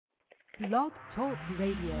Blog Talk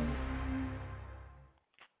Radio.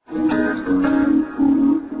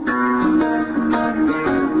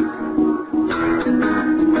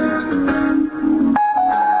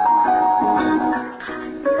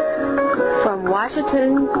 From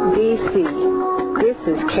Washington, D.C., this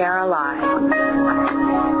is Caroline.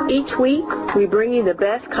 Each week, we bring you the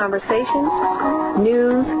best conversations,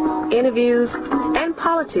 news, interviews, and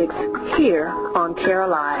politics here on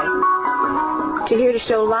Caroline. To hear the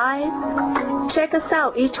show live, check us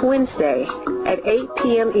out each Wednesday at 8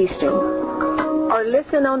 p.m. Eastern, or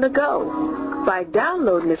listen on the go by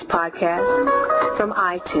downloading this podcast from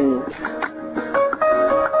iTunes.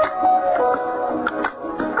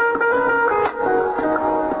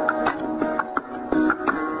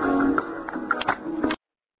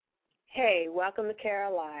 Hey, welcome to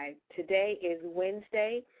Caroline. Today is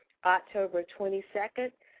Wednesday, October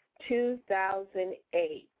 22nd,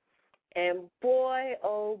 2008. And boy,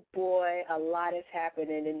 oh boy, a lot has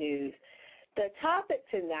happened in the news. The topic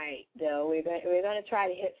tonight, though, we're going to try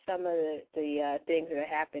to hit some of the things that have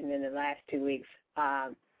happened in the last 2 weeks.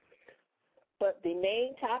 But the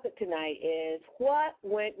main topic tonight is what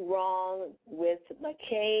went wrong with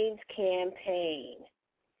Mccain's campaign.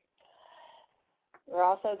 We're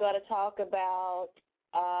also going to talk about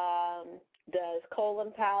does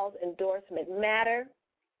Colin Powell's endorsement matter?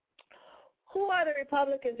 Who are the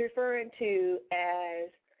Republicans referring to as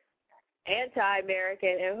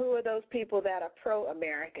anti-American, and who are those people that are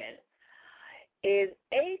pro-American? Is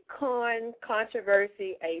Acorn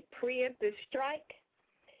controversy a preemptive strike?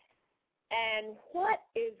 And what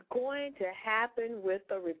is going to happen with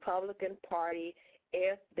the Republican Party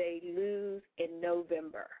if they lose in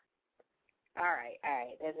November? All right.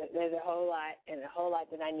 There's a whole lot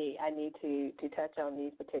that I need to touch on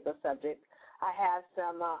these particular subjects. I have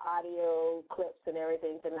some audio clips and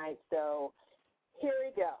everything tonight, so here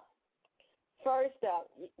we go. First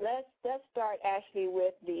up, let's start actually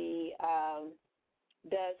with the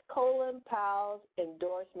does Colin Powell's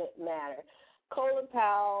endorsement matter? Colin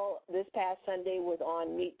Powell this past Sunday was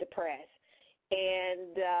on Meet the Press,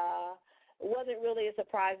 and it wasn't really a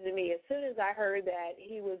surprise to me. As soon as I heard that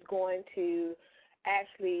he was going to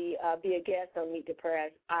actually be a guest on Meet the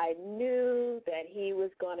Press, I knew that he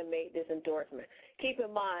was going to make this endorsement. Keep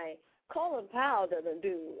in mind, Colin Powell doesn't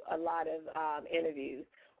do a lot of interviews.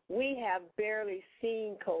 We have barely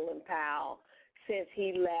seen Colin Powell since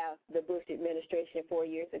he left the Bush administration 4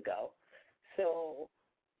 years ago. So,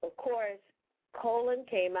 of course, Colin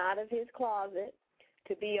came out of his closet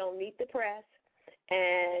to be on Meet the Press,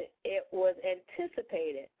 and it was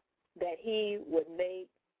anticipated that he would make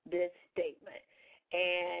this statement.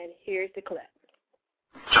 And here's the clip.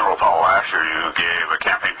 General Powell, last year you gave a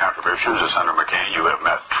campaign contribution to Senator McCain. You have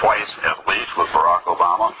met twice at least with Barack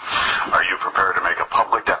Obama. Are you prepared to make a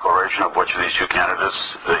public declaration of which of these two candidates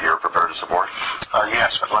that you're prepared to support?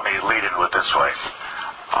 Yes, but let me lead in with this way.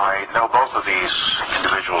 I know both of these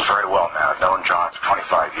individuals very well now. I've known John for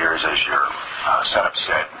 25 years, as your setup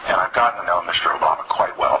said, and I've gotten to know Mr. Obama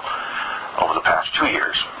quite well over the past 2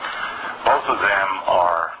 years. Both of them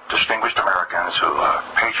are distinguished Americans who are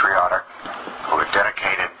patriotic, who are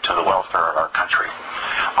dedicated to the welfare of our country.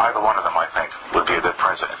 Either one of them, I think, would be a good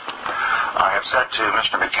president. I have said to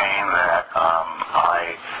Mr. McCain that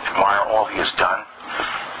I admire all he has done.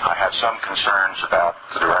 I have some concerns about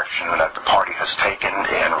the direction that the party has taken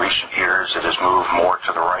in recent years. It has moved more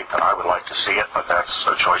to the right than I would like to see it, but that's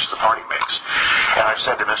a choice the party makes. And I've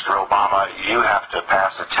said to Mr. Obama, you have to pass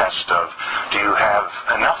the test of, do you have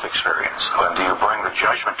enough experience, and do you bring the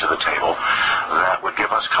judgment to the table that would give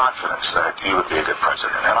us confidence that you would be a good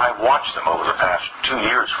president? And I've watched them over the past 2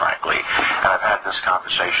 years, frankly, and I've had this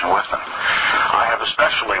conversation with them. I have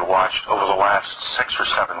especially watched over the last 6 or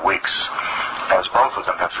 7 weeks as both of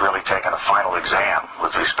them have really taken a final exam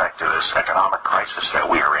with respect to this economic crisis that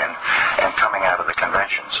we are in and coming out of the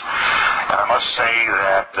conventions. And I must say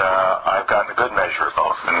that I've gotten a good measure of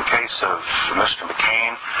both. In the case of Mr.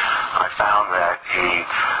 McCain, I found that he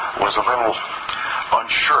was a little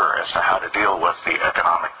unsure as to how to deal with the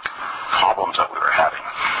economic problems that we were having.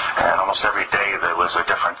 And almost every day there was a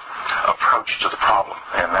different approach to the problem,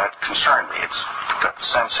 and that concerned me. It's got the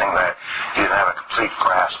sensing that he didn't have a complete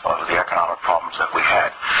grasp of the economic problems that we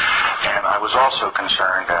had. And I was also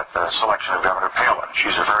concerned at the selection of Governor Palin.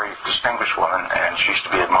 She's a very distinguished woman, and she's to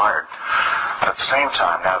be admired. At the same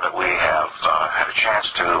time, now that we have had a chance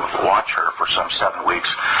to watch her for some 7 weeks,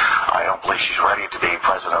 I don't believe she's ready to be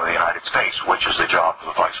President of the United States, which is the job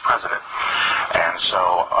of the Vice President. And so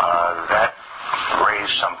that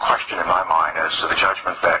raised some question in my mind as to the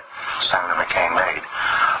judgment that Senator McCain made.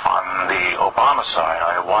 On the Obama side,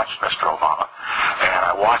 I watched Mr. Obama, and I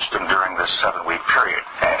I watched him during this 7-week period,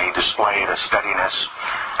 and he displayed a steadiness,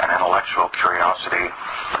 an intellectual curiosity,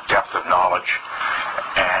 a depth of knowledge,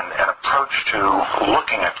 and an approach to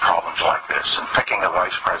looking at problems like this and picking a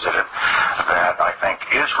vice president that I think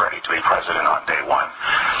is ready to be president on day one.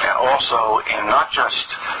 And also in not just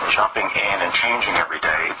jumping in and changing every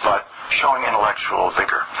day, but showing intellectual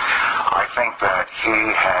vigor. I think that he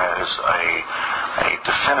has a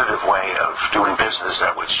definitive way of doing business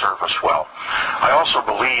that would serve us well. I also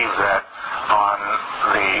believe that on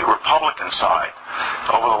the Republican side,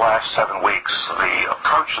 over the last 7 weeks, the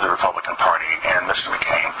approach to the Republican Party and Mr.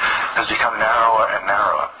 McCain has become narrower and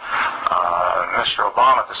narrower. Mr.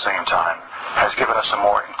 Obama, at the same time, has given us a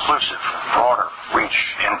more inclusive, broader reach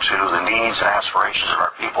into the needs and aspirations of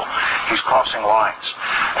our people. He's crossing lines,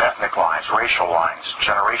 ethnic lines, racial lines,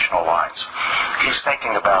 generational lines. He's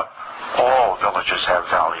thinking about all villages have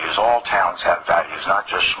values, all towns have values, not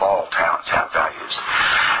just small towns have values.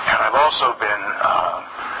 And I've also been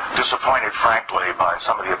disappointed, frankly, by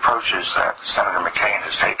some of the approaches that Senator McCain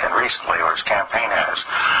has taken recently, or his campaign has,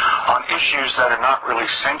 on issues that are not really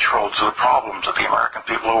central to the problems that the American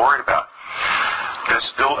people are worried about. This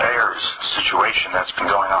Bill Ayers situation that's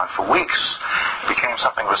been going on for weeks became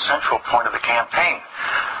something of a central point of the campaign.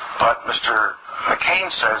 But Mr. McCain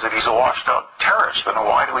says that he's a washed-out terrorist, but then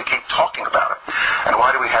why do we keep talking about it? And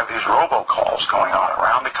why do we have these robocalls going on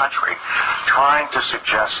around the country trying to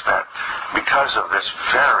suggest that because of this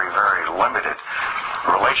very, very limited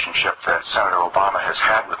relationship that Senator Obama has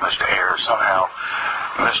had with Mr. Ayers, somehow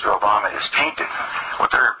Mr. Obama is tainted? What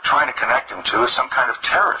they're trying to connect him to is some kind of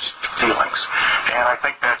terrorist feelings, and I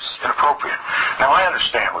think that's inappropriate. Now, I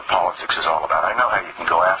understand what politics is all about. I know how you can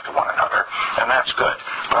go after one another, and that's good,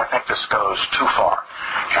 but I think this goes too far,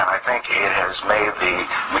 and I think it has made the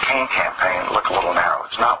McCain campaign look a little narrow.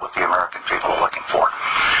 It's not what the American people are looking for,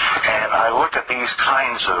 and I look at these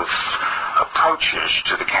kinds of approaches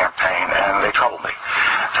to the campaign, and they trouble me.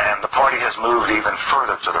 And the party has moved even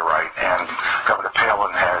further to the right, and Governor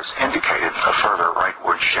Palin has indicated a further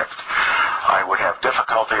rightward shift. I would have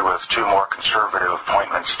difficulty with 2 more conservative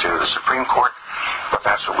appointments to the Supreme Court, but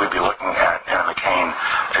that's what we'd be looking at in a McCain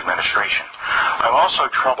administration. I'm also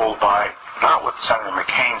troubled by not what Senator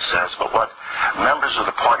McCain says, but what members of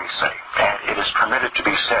the party say. And it is permitted to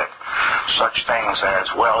be said such things as,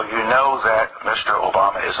 well, you know that Mr.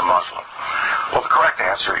 Obama is a Muslim. Well, the correct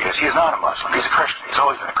answer is he's not a Muslim. He's a Christian. He's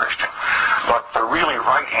always been a Christian. But the really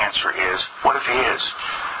right answer is, what if he is?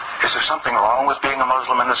 Is there something wrong with being a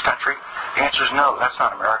Muslim in this country? The answer is no. That's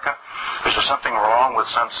not America. Is there something wrong with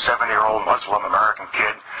some 7-year-old Muslim American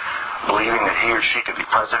kid believing that he or she could be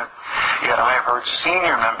president? Yet I have heard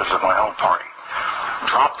senior members of my own party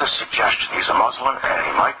drop the suggestion he's a Muslim and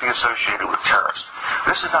he might be associated with terrorists.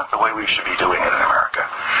 This is not the way we should be doing it in America.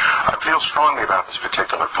 I feel strongly about this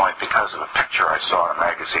particular point because of a picture I saw in a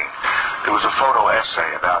magazine. It was a photo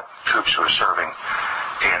essay about troops who are serving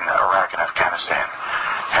in Iraq and Afghanistan.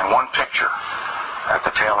 And one picture at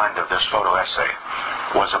the tail end of this photo essay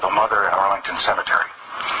was of a mother in Arlington Cemetery.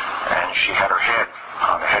 And she had her head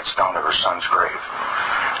on the headstone of her son's grave.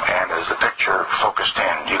 And as the picture focused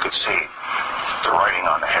in, you could see the writing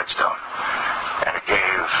on the headstone. And it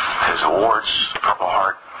gave his awards, Purple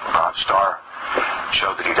Heart, Bronze Star,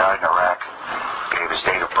 showed that he died in Iraq, gave his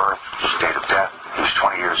date of birth, his date of death. He was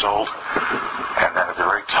 20 years old. And then at the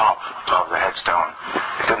very top of the headstone,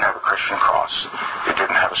 it didn't have a Christian cross. It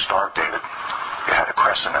didn't have a Star of David. It had a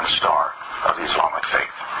crescent and a star of the Islamic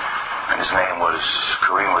faith. And his name was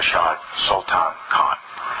Kareem Rashad Sultan Khan.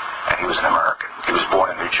 And he was an American. He was born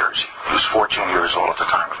in New Jersey. He was 14 years old at the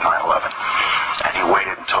time of 9/11. And he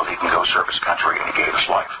waited until he can go serve his country, and he gave his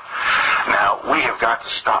life. Now, we have got to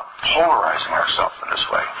stop polarizing ourselves in this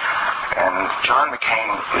way. And John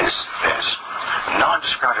McCain is as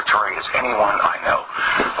non-discriminatory as anyone I know.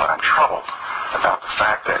 But I'm troubled about the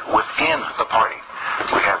fact that within the party,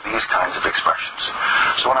 we have these kinds of expressions.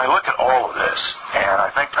 So when I look at all of this, and I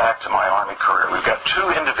think back to my Army career, we've got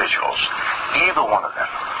 2 individuals. Either one of them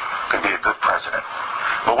could be a good president.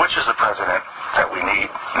 But which is the president that we need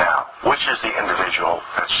now? Which is the individual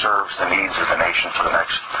that serves the needs of the nation for the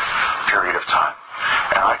next period of time?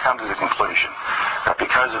 And I come to the conclusion that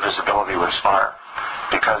because of his ability to inspire,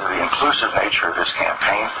 because of the inclusive nature of his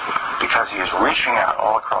campaign, because he is reaching out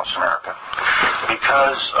all across America,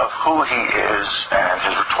 because of who he is and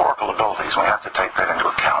his rhetorical abilities, we have to take that into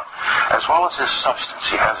account, as well as his substance.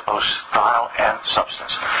 He has both style and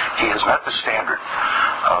substance. He has met the standard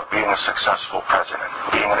of being a successful president,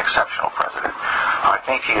 being an exceptional president. I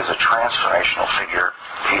think he is a transformational figure.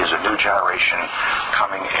 He is a new generation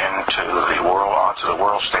coming into the world, onto the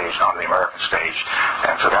world stage, on the American stage,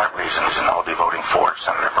 and for that reason, I'll be voting for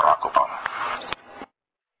Senator Barack Obama.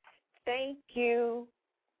 Thank you,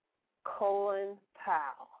 Colin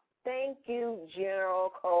Powell. Thank you,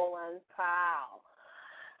 General Colin Powell.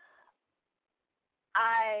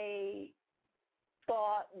 I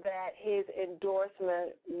thought that his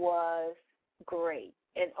endorsement was great,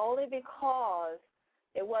 and only because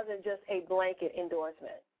it wasn't just a blanket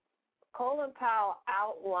endorsement. Colin Powell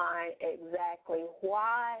outlined exactly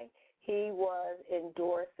why he was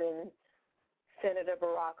endorsing Senator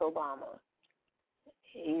Barack Obama.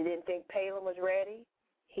 He didn't think Palin was ready.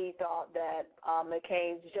 He thought that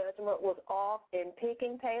McCain's judgment was off in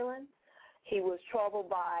picking Palin. He was troubled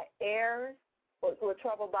by errors, was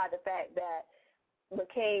troubled by the fact that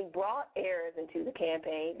McCain brought errors into the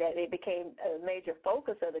campaign, that it became a major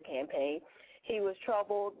focus of the campaign. He was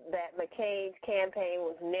troubled that McCain's campaign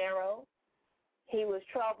was narrow. He was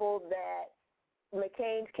troubled that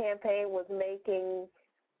McCain's campaign was making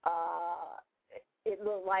it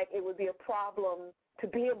look like it would be a problem to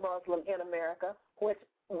be a Muslim in America, which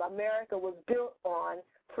America was built on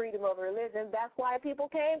freedom of religion. That's why people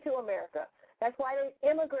came to America. That's why they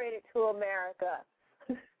immigrated to America.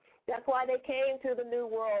 That's why they came to the New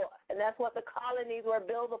World, and that's what the colonies were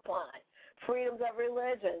built upon, freedoms of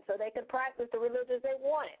religion, so they could practice the religions they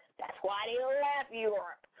wanted. That's why they left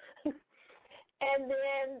Europe. And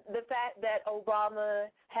then the fact that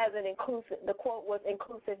Obama has an inclusive, the quote was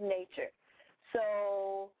inclusive nature.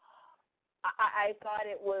 So I thought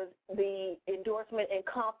it was, the endorsement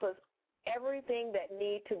encompassed everything that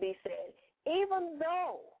need to be said, even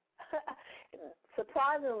though,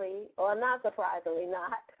 surprisingly, or not surprisingly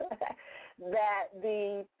not, that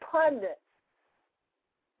the pundits,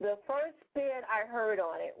 the first spin I heard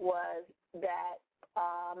on it was that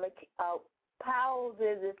Powell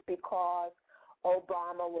did this because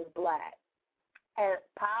Obama was black. And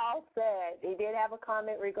Powell said, he did have a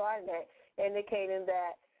comment regarding that, indicating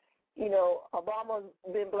that, you know, Obama's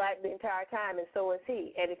been black the entire time, and so is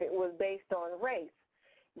he. And if it was based on race,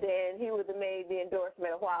 then he would have made the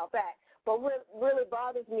endorsement a while back. But what really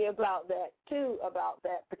bothers me about that, too, about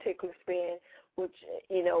that particular spin, which,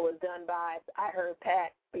 you know, was done by, I heard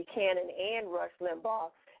Pat Buchanan and Rush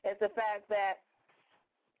Limbaugh, is the fact that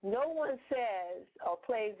no one says or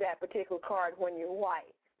plays that particular card when you're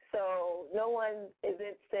white. So no one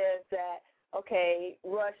says that, okay,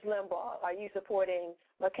 Rush Limbaugh, are you supporting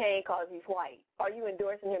McCain because he's white? Are you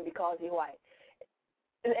endorsing him because he's white?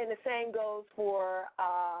 And the same goes for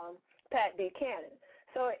Pat Buchanan.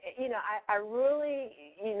 So, you know, I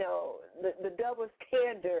really, you know, the double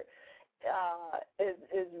standard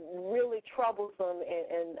is really troublesome,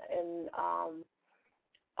 and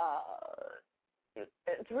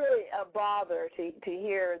it's really a bother to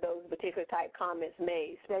hear those particular type comments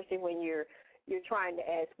made, especially when you're trying to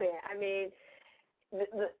add spin. I mean,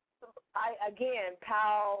 again,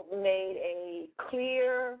 Powell made a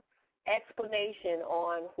clear explanation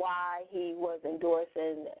on why he was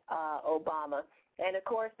endorsing Obama. And, of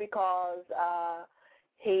course, because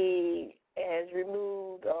he has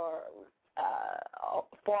removed or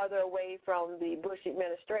farther away from the Bush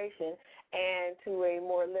administration and to a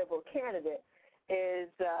more liberal candidate is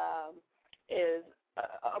a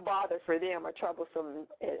bother for them, or troublesome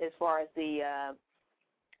as far as the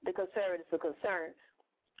conservatives are concerned.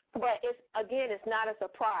 But it's not a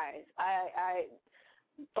surprise. I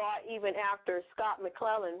thought even after Scott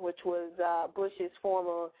McClellan, which was Bush's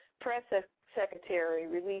former press secretary,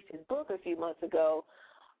 released his book a few months ago,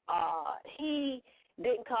 he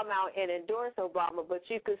didn't come out and endorse Obama, but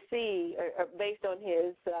you could see, based on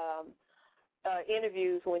his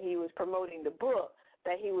interviews when he was promoting the book,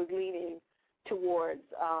 that he was leaning towards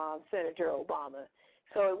Senator Obama.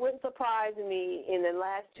 So it wouldn't surprise me in the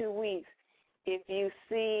last 2 weeks if you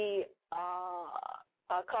see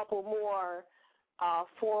a couple more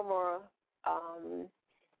former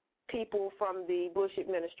people from the Bush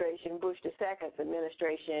administration, Bush II's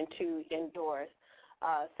administration, to endorse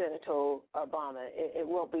Senator Obama. It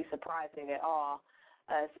won't be surprising at all,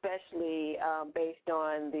 especially based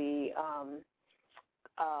on the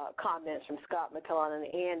comments from Scott McClellan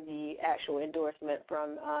and the actual endorsement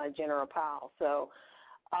from General Powell. So,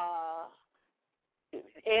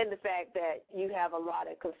 and the fact that you have a lot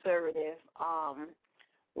of conservative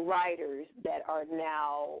writers that are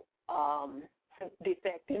now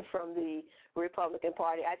defecting from the Republican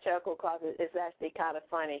Party. I chuckle because it's actually kind of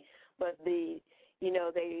funny, but the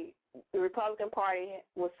Republican Party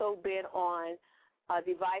was so bent on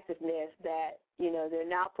divisiveness that, you know, they're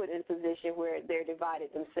now put in a position where they're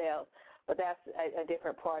divided themselves. but that's a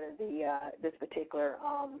different part of the this particular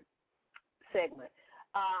segment.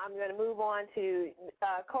 I'm going to move on to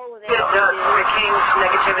Colin. McCain's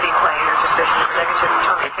negativity claim or suspicion of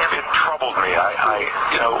negativity. It troubled me.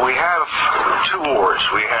 We have two wars.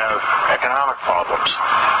 We have economic problems.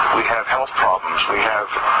 We have health problems. We have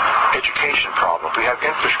education problems. We have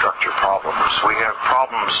infrastructure problems. We have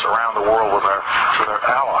problems around the world with our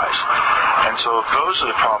allies. And so those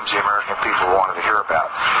are the problems the American people wanted to hear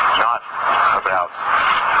about, not about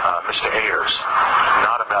Mr. Ayers,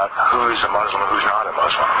 not about who's a Muslim and who's not a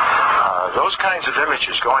Muslim. Those kinds of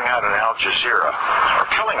images going out in Al Jazeera are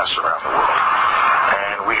killing us around the world.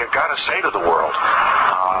 And we have got to say to the world,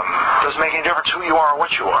 it doesn't make any difference who you are or what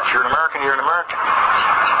you are. If you're an American, you're an American.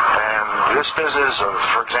 And this business of,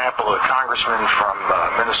 for example, a congressman from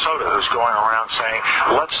Minnesota who's going around saying,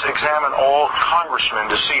 let's examine all congressmen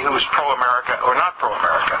to see who is pro-America or not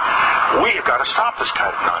pro-America. We have got to stop this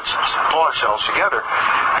kind of nonsense, pull ourselves together,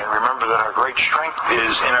 and remember that our great strength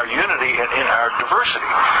is in our unity and in our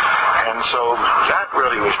diversity. And so that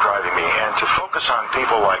really was driving me. And to focus on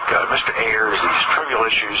people like Mr. Ayers, these trivial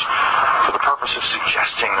issues, for the purpose of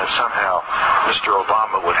suggesting that somehow Mr.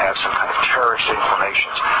 Obama would have some kind of terrorist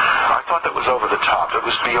inclinations, I thought that was over the top. It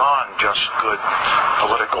was beyond just good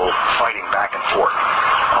political fighting back and forth.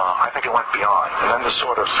 I think it went beyond. And then to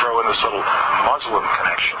sort of throw in this little Muslim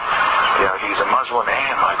connection. He's a Muslim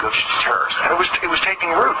and, my gosh, he's a terrorist. And it was taking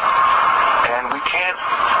root. And we can't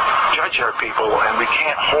judge our people, and we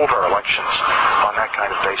can't hold our elections on that kind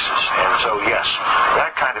of basis. And so, yes,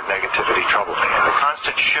 that kind of negativity troubled me. And the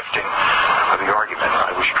constant shifting of the argument.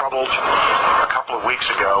 I was troubled a couple of weeks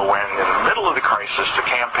ago when, in the middle of the crisis, the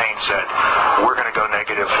campaign said, we're going to go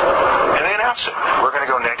negative. And they announced it. We're going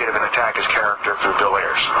to go negative and attack his character through Bill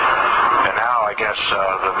Ayers. And now, I guess,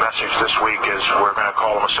 the message this week is we're going to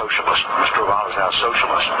call him a socialist. Mr. Obama is now a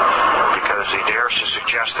socialist because he dares to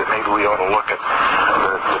suggest that maybe we ought to look at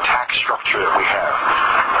the tax structure that we have.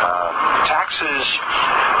 Taxes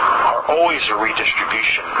are always a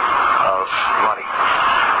redistribution of money.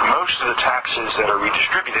 Most of the taxes that are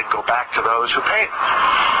redistributed go back to those who pay it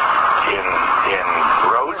in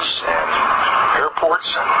roads and airports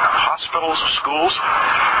and hospitals and schools.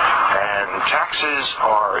 And taxes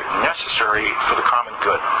are necessary for the common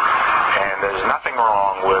good. And there's nothing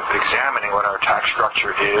wrong with examining what our tax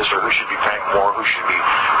structure is or who should be paying more, who should be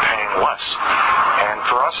paying less. And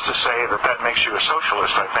for us to say that that makes you a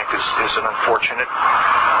socialist, I think, is an unfortunate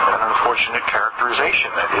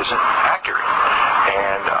characterization that isn't accurate.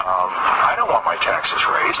 And I don't want my taxes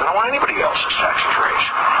raised. I don't want anybody else's taxes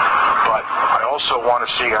raised. But I also want to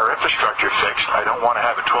see our infrastructure fixed. I don't want to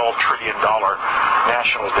have a $12 trillion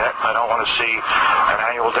national debt. I don't want to see an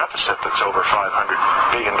annual deficit that's over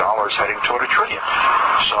 $500 billion heading toward $1 trillion.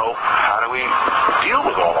 So how do we deal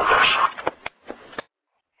with all of this?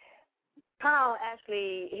 Powell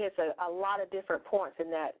actually hits a lot of different points in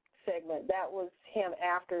that segment. That was him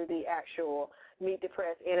after the actual Meet the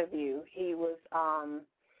Press interview. He was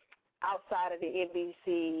outside of the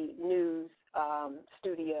NBC News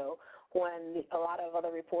studio when a lot of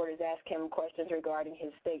other reporters asked him questions regarding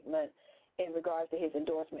his statement in regards to his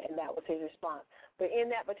endorsement, and that was his response. But in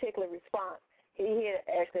that particular response, he had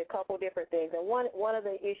actually a couple different things. And one of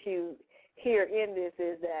the issues here in this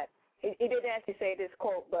is that he didn't actually say this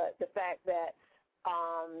quote, but the fact that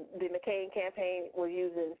the McCain campaign was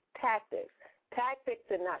using tactics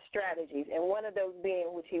and not strategies. And one of those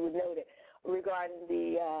being, which he was noted, regarding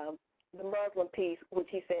the Muslim piece, which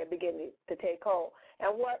he said beginning to take hold.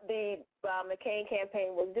 And what the McCain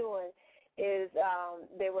campaign was doing is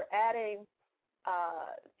they were adding,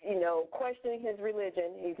 questioning his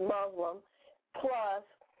religion. He's Muslim, plus,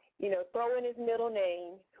 throw in his middle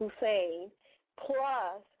name, Hussein,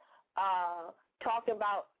 plus talking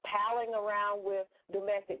about palling around with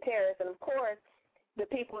domestic terrorists. And, of course, the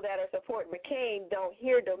people that are supporting McCain don't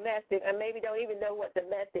hear domestic and maybe don't even know what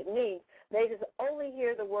domestic means. They just only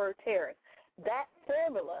hear the word terrorist. That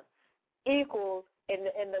formula equals, in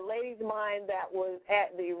the lady's mind that was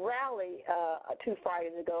at the rally 2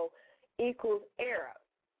 Fridays ago, equals Arab.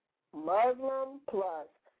 Muslim plus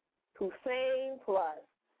Hussein plus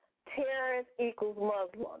terrorist equals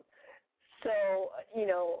Muslim. So,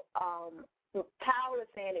 Powell is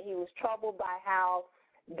saying that he was troubled by how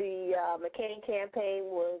the McCain campaign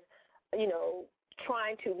was,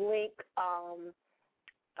 trying to link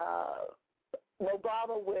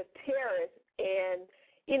Obama with terrorists, and,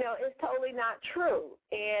 it's totally not true.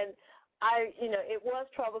 And it was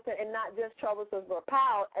troublesome, and not just troublesome for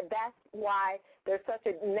Powell, and that's why there's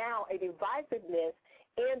now a divisiveness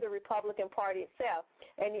in the Republican Party itself.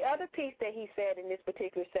 And the other piece that he said in this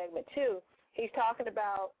particular segment, too, he's talking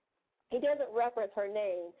about he doesn't reference her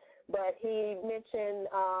name, but he mentioned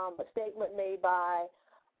a statement made by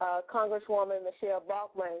Congresswoman Michelle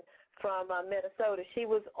Bachmann from Minnesota. She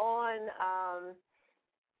was on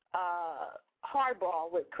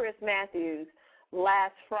Hardball with Chris Matthews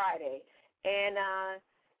last Friday, and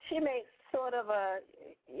she makes sort of a,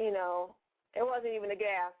 it wasn't even a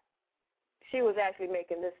gaffe. She was actually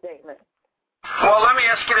making this statement. Well, let me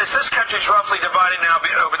ask you this. This country's roughly divided now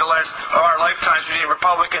over the last our lifetimes between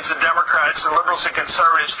Republicans and Democrats and liberals and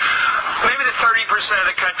conservatives. Maybe the 30% of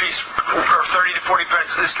the country's, or 30 to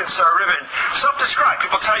 40% is conservative and self-described.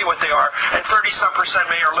 People tell you what they are, and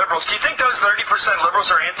 30-some% may are liberals. Do you think those 30% liberals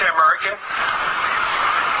are anti-American?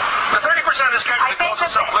 The 30% of this country that calls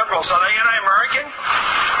themselves liberals, are they anti-American?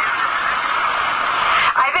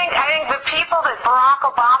 I think the people that Barack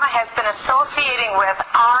Obama has been associating with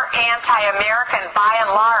are anti-American by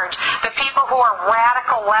and large. The people who are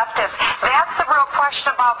radical leftists. That's the real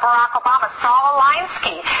question about Barack Obama. Saul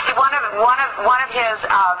Alinsky, one of his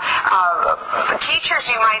teachers,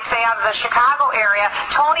 you might say, out of the Chicago area,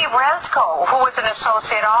 Tony Rezko, who was an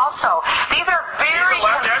associate also. These are very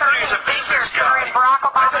conservative figures during Barack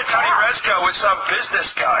Obama's time. Tony Rezko was some business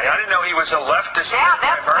guy. I didn't know he was a leftist. Yeah,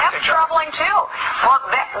 that's troubling too. Well,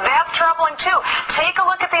 that's troubling too. Take a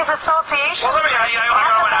look at these associations. Well, let me.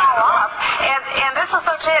 And this is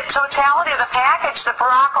the totality of the package that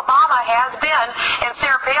Barack Obama has been, and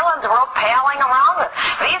Sarah Palin's real palling around with.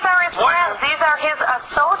 These are his friends. These are his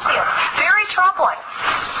associates. Very troubling.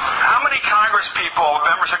 How many Congress people,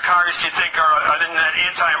 members of Congress, do you think are in that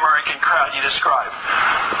anti-American crowd you described?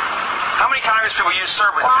 How many Congress people you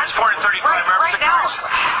serve with? There's 435 members of Congress.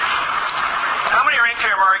 How many are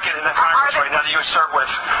anti-American in the Congress right now that you serve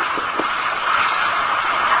with?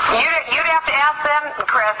 You'd have to ask them,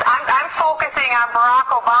 Chris. I'm focusing on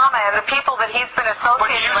Barack Obama and the people that he's been associated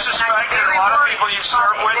with. But do you suspect that a lot of people you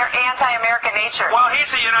serve with? Their anti-American nature. Well,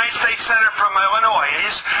 he's a United States Senator from Illinois.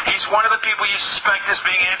 He's one of the people you suspect as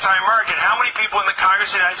being anti-American. How many people in the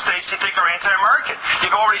Congress of the United States do you think are anti-American?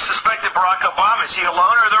 You've already suspected Barack Obama. Is he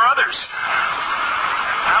alone, or are there others?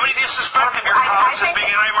 How many do you suspect of your colleagues as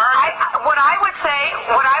being anti-American? What I would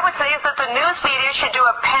say is that the news media should do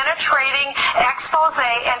a penetrating expose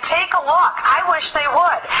and take a look. I wish they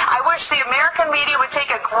would. I wish the American media would take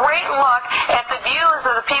a great look at the views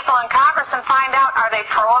of the people in Congress and find out, are they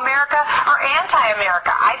pro-America or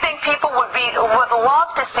anti-America? I think people would love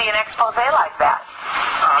to see an expose like that.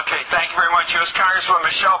 Okay, thank you very much. U.S. Congresswoman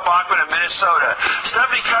Michelle Bachmann of Minnesota.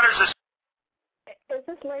 Stephanie Cutters is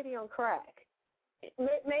this lady on crack?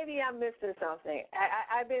 Maybe I'm missing something.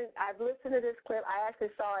 I've listened to this clip. I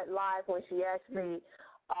actually saw it live when she actually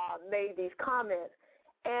made these comments.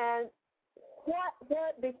 And what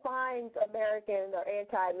defines American or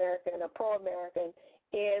anti-American or pro-American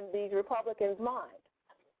in these Republicans' minds?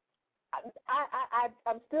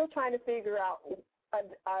 I'm still trying to figure out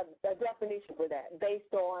a definition for that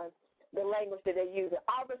based on the language that they use.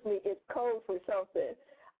 Obviously, it's code for something.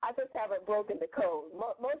 I just haven't broken the code.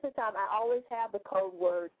 Most of the time, I always have the code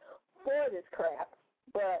word for this crap,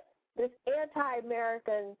 but this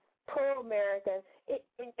anti-American, pro-American,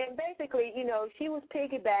 and basically, she was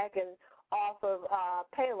piggybacking off of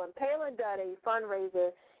Palin. Palin done a fundraiser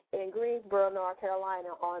in Greensboro, North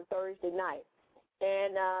Carolina on Thursday night,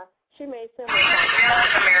 and she made similar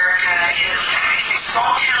comments. America is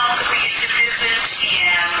small towns that we get to visit,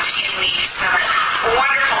 and in these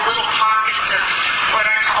wonderful little pockets of what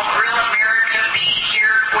I call real America, be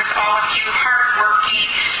here with all of you, hardworking,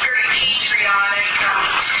 very patriotic,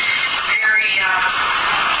 very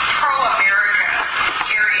pro-America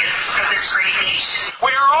areas of this great nation.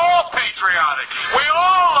 We are all patriotic. We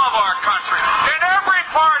all love our country in every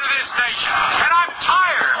part of this nation. And I'm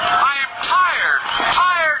tired. I am tired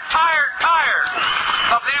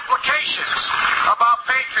of the implications about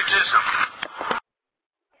patriotism.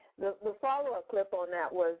 The follow-up clip on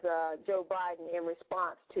that was Joe Biden in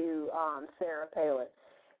response to Sarah Palin.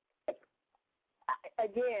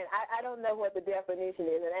 Again, I don't know what the definition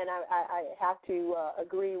is, and I have to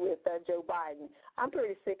agree with Joe Biden. I'm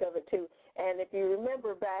pretty sick of it, too. And if you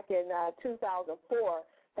remember back in 2004,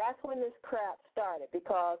 that's when this crap started,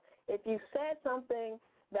 because if you said something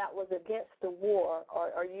that was against the war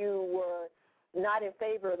or you were not in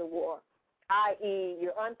favor of the war, i.e.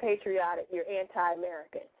 you're unpatriotic, you're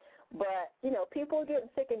anti-American. But, people are getting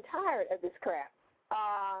sick and tired of this crap.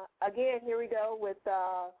 Again, here we go with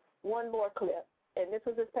one more clip. And this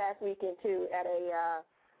was this past weekend, too, at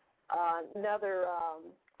another,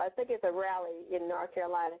 I think it's a rally in North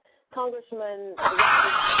Carolina. Congressman...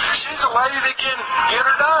 She's a lady that can get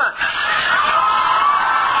her done.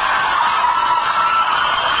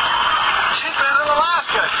 She's been in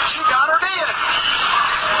Alaska. She got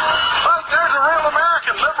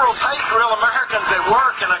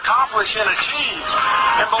accomplish and achieve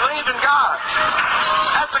and believe in God.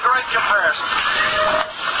 That's a great comparison.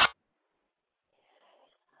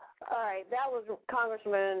 All right, that was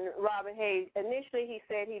Congressman Robin Hayes. Initially, he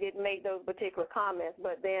said he didn't make those particular comments,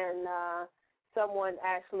 but then someone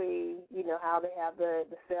actually, you know how they have the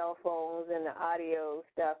cell phones and the audio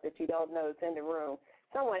stuff that you don't know is in the room.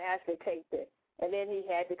 Someone actually taped it, and then he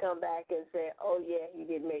had to come back and say, oh, yeah, he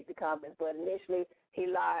didn't make the comments. But initially, he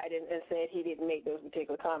lied and said he didn't make those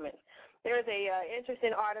particular comments. There's a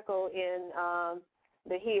interesting article in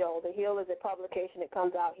The Hill. The Hill is a publication that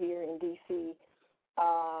comes out here in D.C.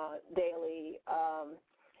 Daily.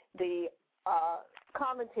 The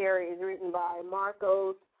commentary is written by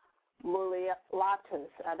Marcos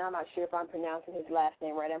Mouliatis, and I'm not sure if I'm pronouncing his last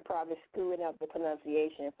name right. I'm probably screwing up the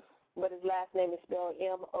pronunciation, but his last name is spelled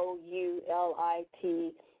Moulitas.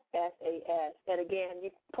 And again, you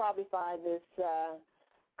probably find this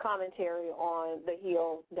commentary on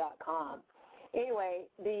thehill.com. Anyway,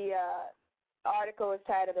 the article is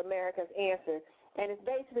titled America's Answer, and it's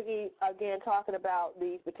basically, again, talking about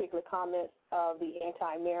these particular comments of the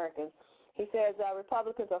anti-Americans. He says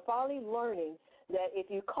Republicans are finally learning that if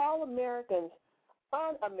you call Americans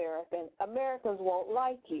un-American, Americans won't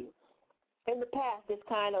like you. In the past, this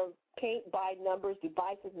kind of paint-by-numbers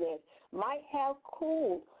divisiveness might have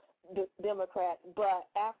cooled Democrats, but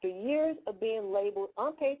after years of being labeled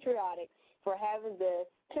unpatriotic for having the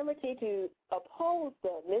temerity to oppose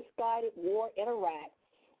the misguided war in Iraq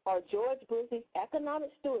or George Bush's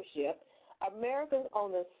economic stewardship, Americans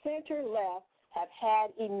on the center-left have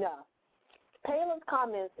had enough. Palin's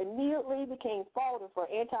comments immediately became fodder for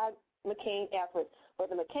anti-McCain efforts, but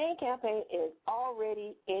the McCain campaign is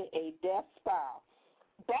already in a death spiral.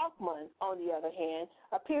 Bachmann, on the other hand,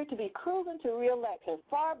 appeared to be cruising to re-election,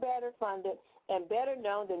 far better funded and better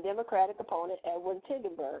known than Democratic opponent Edwin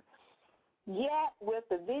Tingenberg. Yet, with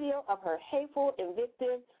the video of her hateful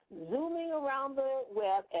invective zooming around the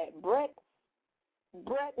web at breakneck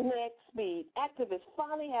speed, activists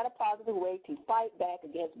finally had a positive way to fight back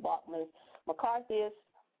against Bachmann's McCarthyist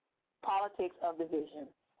politics of division.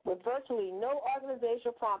 With virtually no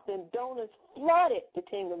organizational prompting, donors flooded the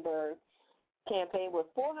Tingenberg campaign with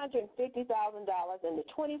 $450,000 in the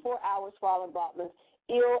 24 hours following Bachmann's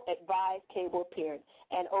ill-advised cable appearance,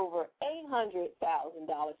 and over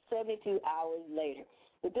 $800,000 72 hours later.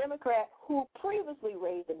 The Democrat, who previously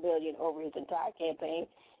raised $1 million over his entire campaign,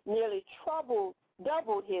 nearly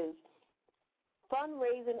doubled his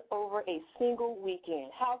fundraising over a single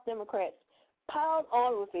weekend. House Democrats piled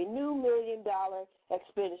on with a new $1 million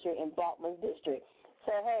expenditure in Bachmann's district.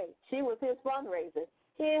 So, hey, she was his fundraiser.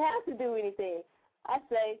 He didn't have to do anything. I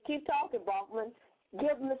say, keep talking, Bachmann.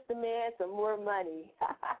 Give Mr. Man some more money.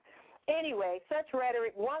 Anyway, such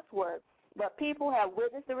rhetoric once worked, but people have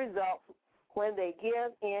witnessed the results when they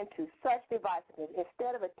give in to such divisiveness.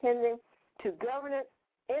 Instead of attending to governance,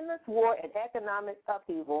 endless war, and economic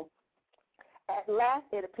upheaval, at last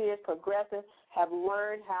it appears progressives have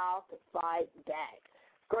learned how to fight back.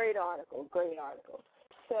 Great article, great article.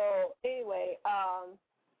 So anyway,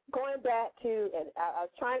 going back to, and I was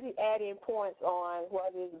trying to add in points on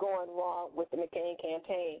what is going wrong with the McCain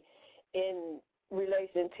campaign in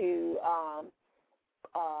relation to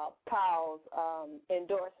Powell's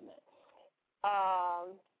endorsement.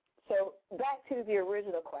 So back to the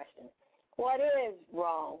original question. What is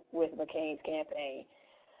wrong with McCain's campaign?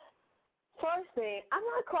 First thing, I'm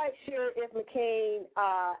not quite sure if McCain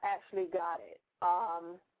actually got it.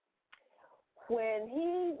 When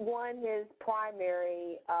he won his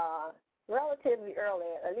primary relatively early,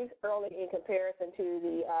 at least early in comparison to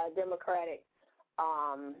the Democratic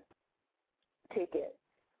ticket,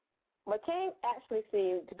 McCain actually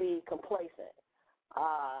seemed to be complacent.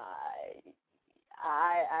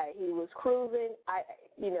 He was cruising.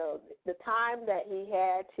 The time that he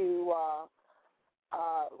had to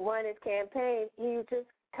run his campaign, he just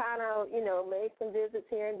kind of, made some visits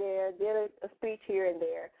here and there, did a speech here and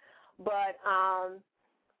there, but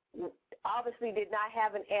obviously did not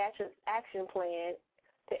have an action plan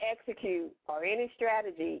to execute or any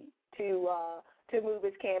strategy to move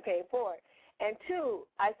his campaign forward. And two,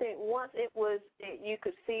 I think once you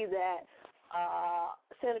could see that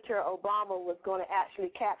Senator Obama was going to actually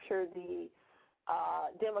capture the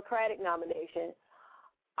Democratic nomination,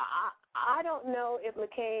 I don't know if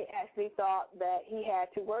McCain actually thought that he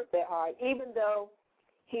had to work that hard, even though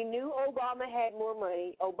he knew Obama had more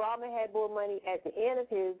money. Obama had more money at the end of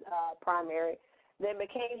his primary than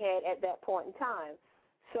McCain had at that point in time.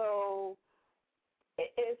 So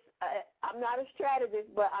I'm not a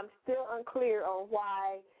strategist, but I'm still unclear on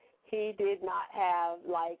why he did not have,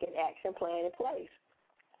 an action plan in place.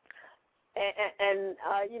 And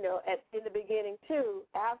in the beginning, too,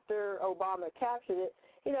 after Obama captured it,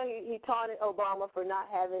 he taunted Obama for not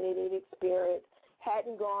having any experience,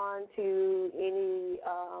 hadn't gone to any,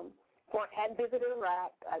 hadn't visited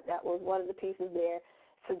Iraq. That was one of the pieces there.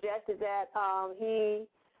 Suggested that he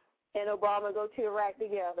and Obama go to Iraq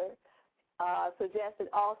together. Suggested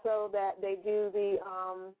also that they do the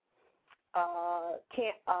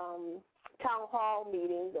town hall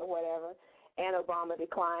meetings or whatever, and Obama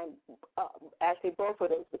declined actually both of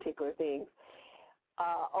those particular things.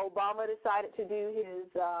 Obama decided to do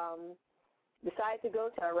decided to go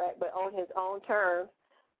to Iraq, but on his own terms.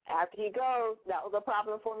 After he goes, that was a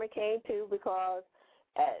problem for McCain too, because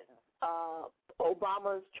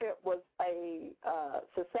Obama's trip was a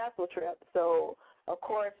successful trip. So of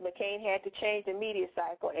course McCain had to change the media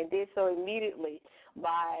cycle, and did so immediately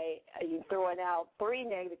by throwing out 3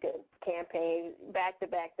 negative campaigns back to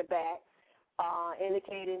back to back,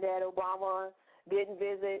 indicating that Obama didn't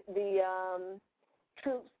visit the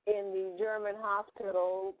troops in the German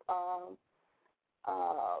hospital.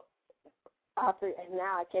 And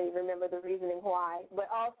now I can't even remember the reasoning why. But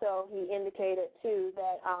also he indicated, too,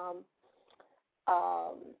 that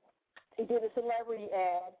he did a celebrity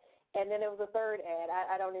ad, and then there was a third ad.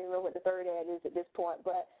 I don't even know what the third ad is at this point.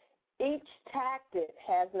 But each tactic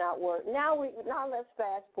has not worked. Now let's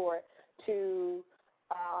fast forward to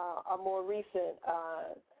a more recent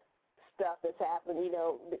stuff that's happened. We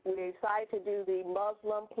decided to do the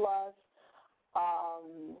Muslim plus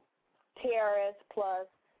terrorist plus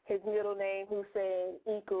his middle name Hussein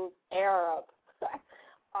equals Arab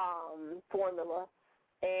formula.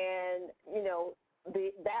 And,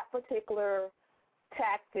 that particular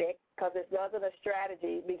tactic, because it wasn't a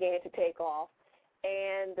strategy, began to take off.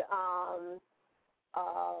 And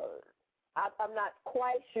I'm not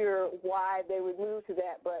quite sure why they would move to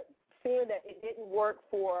that, but seeing that it didn't work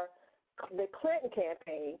for the Clinton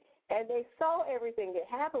campaign, and they saw everything that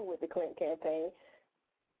happened with the Clinton campaign,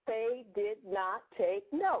 they did not take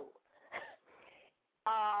note.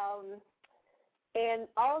 And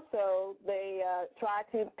also they tried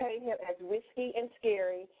to paint him as risky and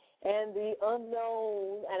scary and the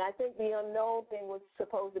unknown, and I think the unknown thing was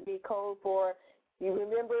supposed to be code for, you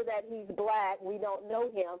remember that he's black, we don't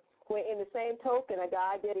know him, when in the same token a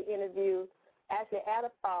guy did an interview actually at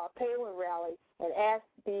a Palin rally and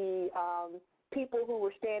asked the people who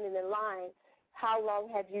were standing in line, how long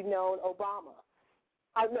have you known Obama?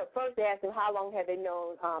 First they asked him how long had they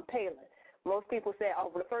known Palin. Most people said,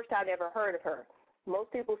 for the first time they ever heard of her.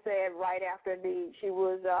 Most people said right after she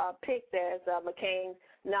was picked as McCain's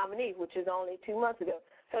nominee, which is only 2 months ago.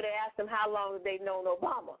 So they asked him how long have they known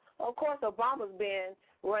Obama. Of course, Obama's been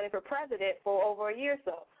running for president for over a year or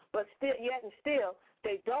so, but still,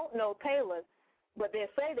 they don't know Palin, but they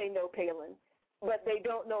say they know Palin, but they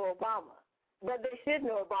don't know Obama. But they should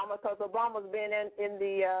know Obama because Obama's been in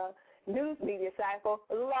the news media cycle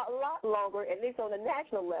a lot longer, at least on the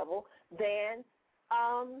national level, than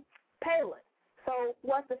Palin. So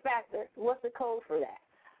what's the factor? What's the code for that?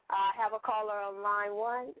 I have a caller on line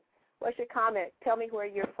 1. What's your comment? Tell me where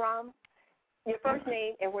you're from, your first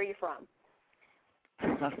name, and where you're from.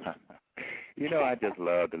 I just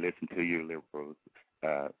love to listen to you liberals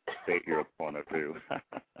state your point of view.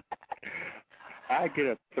 I get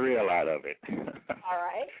a thrill out of it. All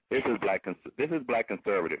right. This is black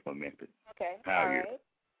conservative from Memphis. Okay. How are you?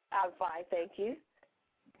 I'm fine, thank you.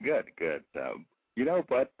 Good.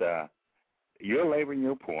 You're laboring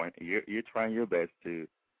your point. You're trying your best to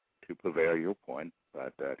prevail your point,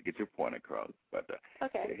 but to get your point across. But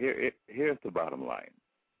okay. Here's the bottom line.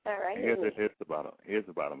 All right. Here's the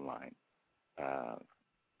bottom line.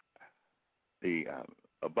 The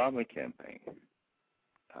Obama campaign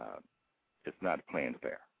is not playing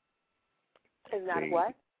fair. Is not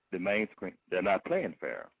what? The mainstream, they're not playing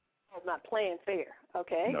fair. Oh, not playing fair.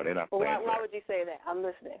 Okay. No, they're not playing fair. Why would you say that? I'm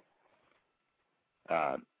listening.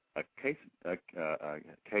 A case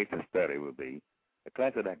and study would be, a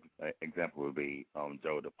classic example would be on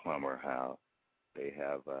Joe the Plumber, how they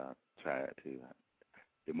have tried to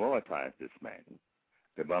demoralize this man.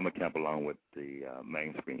 The Obama camp along with the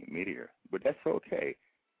mainstream media, but that's okay.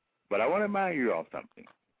 But I want to remind you of something,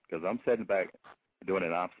 because I'm sitting back doing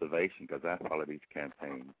an observation, because I follow these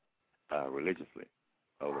campaigns religiously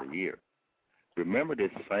over the years. Remember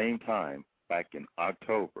this same time back in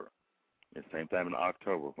October,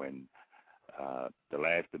 when the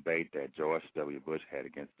last debate that George W. Bush had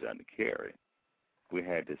against John Kerry, we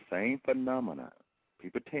had the same phenomena.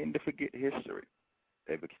 People tend to forget history.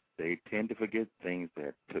 They tend to forget things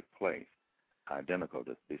that took place, identical,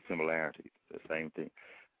 the similarities, the same thing.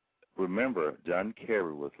 Remember, John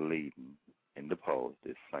Kerry was leading in the polls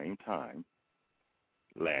this same time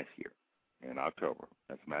last year in October.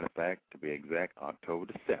 As a matter of fact, to be exact, October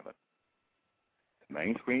the 7th.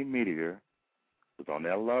 Mainstream media was on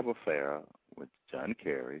their love affair with John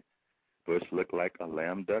Kerry. Bush looked like a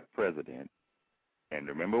lame duck president. And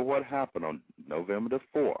remember what happened on November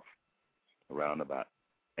the 4th, around about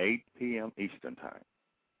 8 p.m. Eastern Time,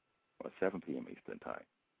 or 7 p.m. Eastern Time.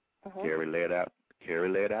 Kerry laid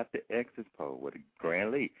out the exit poll with a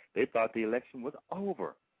grand lead. They thought the election was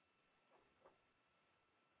over.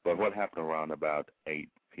 But what happened around about 8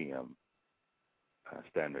 p.m.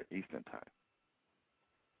 Standard Eastern Time?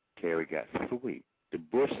 Kerry got swept. The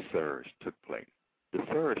Bush surge took place.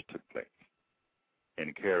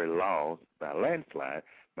 And Kerry lost by landslide.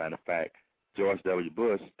 Matter of fact, George W.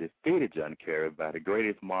 Bush defeated John Kerry by the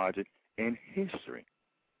greatest margin in history.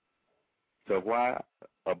 So why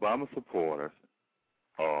Obama supporters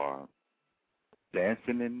are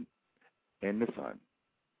dancing in the sun,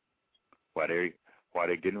 while they're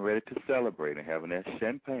getting ready to celebrate and having that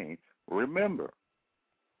champagne, remember,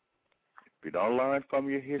 if you don't learn from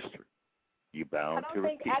your history, you're bound to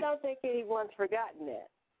repeat it. I don't think anyone's forgotten that,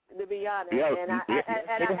 to be honest. Yeah,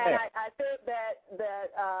 I think that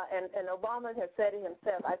Obama has said it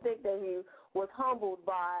himself. I think that he was humbled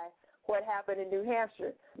by what happened in New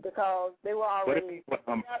Hampshire because they were already. They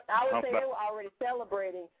were already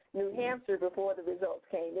celebrating New Hampshire before the results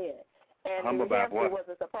came in, and New Hampshire was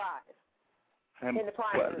a surprise in the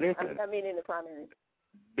primary. In the primary.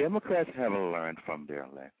 Democrats haven't learned from their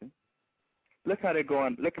lesson. Look how they're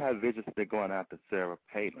going. Look how vicious they're going after Sarah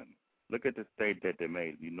Palin. Look at the state that they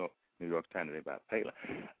made New York Times about Palin.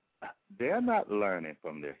 They're not learning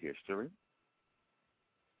from their history.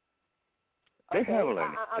 They haven't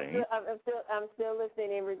learned anything. I'm still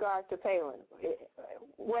listening in regards to Palin.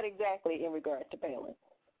 What exactly in regards to Palin?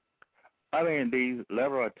 I mean, these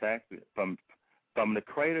liberal attacks from the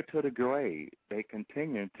cradle to the grave, they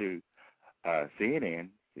continue to CNN,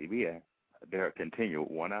 CBS, they're continue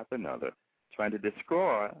one after another, trying to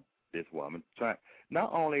destroy this woman.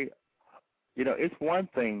 Not only, it's one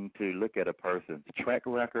thing to look at a person's track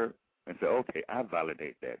record and say, okay, I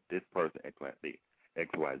validate that this person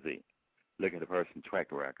XYZ. Look at the person's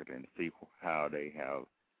track record and see how they have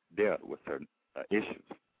dealt with certain issues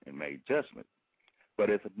and made judgments. But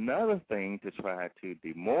it's another thing to try to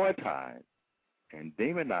demoralize and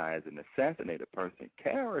demonize and assassinate a person's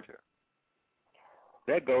character.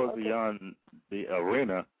 That goes beyond the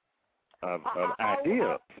arena of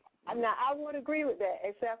ideas. Now, I would agree with that,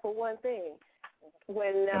 except for one thing.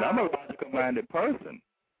 And I'm a logical-minded person.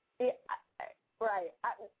 Yeah, right.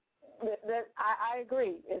 I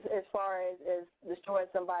agree as far as destroying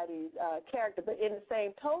somebody's character. But in the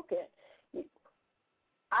same token,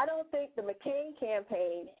 I don't think the McCain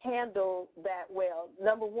campaign handled that well.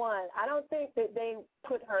 Number one, I don't think that they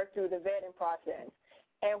put her through the vetting process.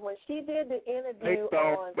 And when she did the interview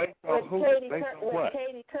with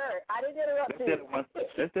Katie Couric, I didn't interrupt you.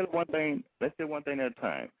 Let's do one thing at a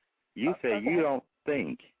time. You say you don't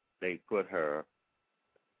think they put her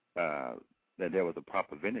that there was a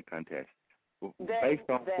proper vetting contest. Based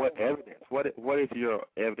on what evidence? What is your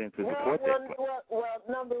evidence to support that? Well,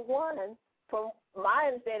 number one, from my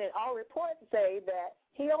understanding, all reports say that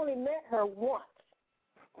he only met her once.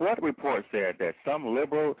 What report said that? Some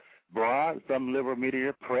liberal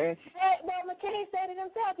media press? Well, McCain said it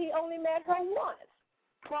himself. He only met her once.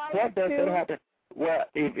 What does that happen? Well,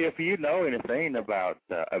 if you know anything about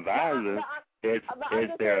advisors, is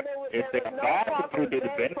there advisor to the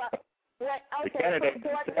defense? The candidate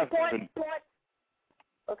themselves.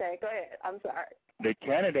 Okay, go ahead. I'm sorry. The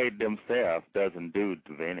candidate themselves doesn't do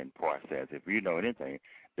the vetting process. If you know anything,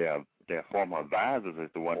 their former advisors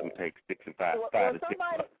is the one who takes 5 to 6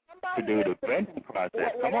 months to do the vetting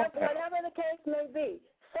process. Whatever the case may be,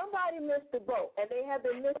 somebody missed the boat, and they have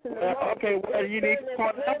been missing the boat. Okay, well, you need to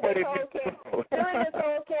point out what it is. During this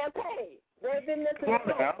whole campaign, they've been missing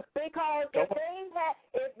the boat. Because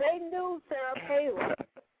if they knew Sarah Palin,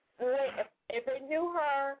 if they knew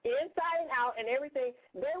her inside and out and everything,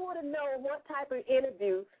 they would have known what type of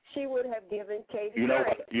interview she would have given Katie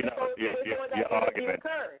Couric.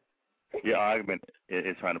 Your argument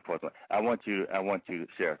is trying to force one. I want you to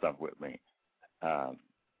share something with me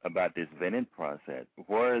about this vetting process.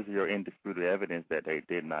 Where is your indisputable evidence that they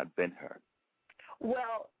did not vet her?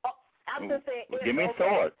 Well, I'm just saying. Give me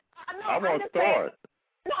source. I want source.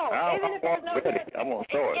 No, I want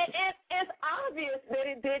source. It's obvious that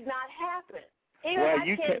it did not happen.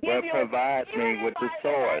 You can't provide me with the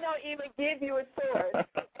source. I don't even give you a source.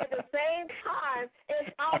 At the same time,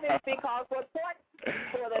 it's obvious because reports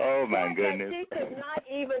Oh, my goodness. She could not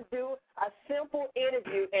even do a simple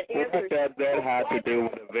interview and What answer. does that have to do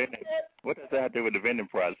with the vending? What does that have to do with the vending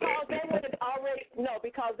process? Because they would have already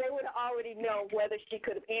because they would have already known whether she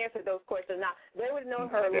could have answered those questions or not. They would have known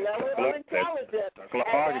her level of intelligence at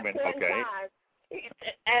argument, that point in time.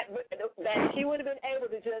 That she would have been able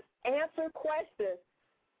to just answer questions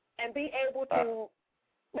and be able to.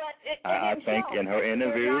 But I think in her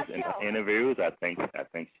interviews, I think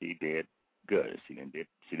she did good. She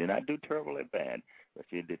did not do terribly bad, but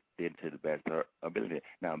she did to the best of her ability.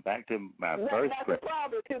 Now back to my first question.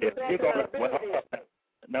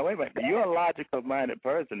 Now wait a minute. You're a logical-minded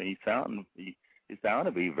person. You sound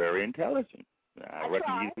to be very intelligent. I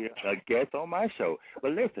reckon you'd be a guest on my show.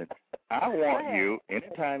 But listen, I want you,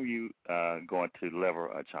 anytime you going to lever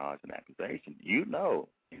a charge and accusation, in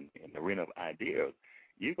the arena of ideas,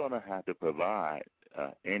 you're going to have to provide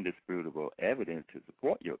indisputable evidence to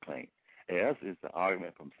support your claim. Else it's the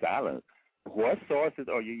argument from silence. What sources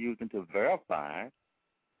are you using to verify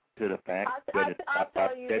to the fact that it's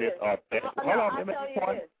authentic? Hold on, let me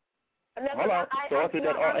respond. Hold on, sources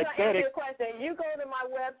that are aesthetic. You go to my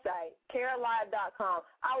website, carolive.com.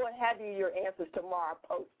 I will have your answers tomorrow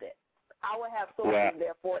posted. I will have sources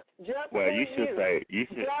there for it. Just for you.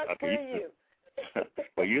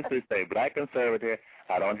 Well, you should say, Black conservative,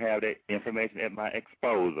 I don't have that information at my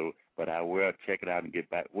disposal, but I will check it out and get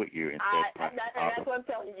back with you. And that's what I'm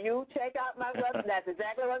telling you. You check out my website. That's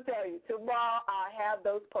exactly what I'm telling you. Tomorrow I'll have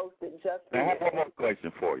those posted just for you. I have one more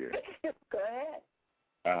question for you. Go ahead.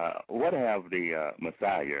 What have the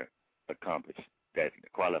Messiah accomplished that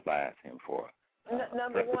qualifies him for?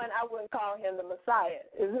 Number one, I wouldn't call him the Messiah.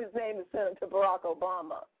 His name is Senator Barack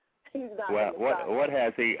Obama. He's not. Well, what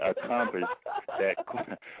has he accomplished?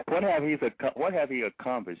 What have he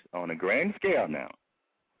accomplished on a grand scale now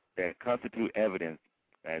that constitute evidence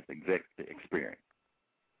as executive experience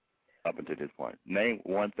up until this point? Name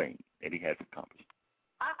one thing that he has accomplished.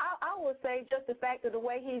 I would say just the fact of the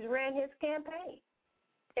way he's ran his campaign.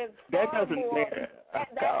 That doesn't mean. That's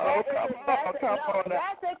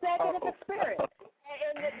executive experience.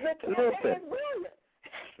 And the campaign is brilliant.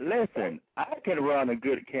 Listen, I can run a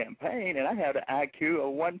good campaign, and I have an IQ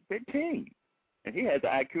of 115, and he has an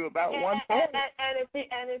IQ about 140.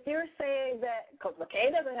 And if you're saying that, because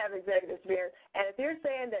McCain doesn't have executive experience, and if you're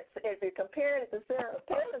saying that if you're comparing it to Sarah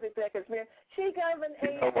Palin's executive experience, she governs a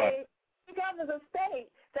state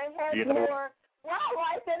that has more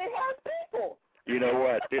wildlife than it has people. You know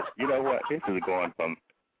what? This is going from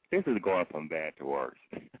bad to worse.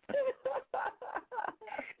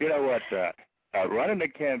 You know what? Running a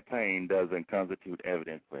campaign doesn't constitute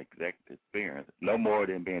evidence for executive experience. No more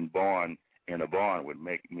than being born in a barn would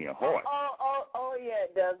make me a horse. Oh, yeah,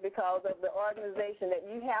 it does, because of the organization that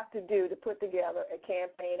you have to do to put together a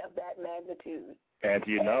campaign of that magnitude. As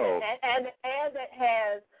you know. And it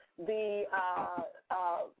has the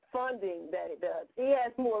funding that it does. He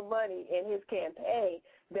has more money in his campaign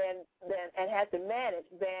than and has to manage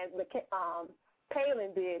than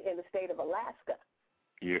Palin did in the state of Alaska.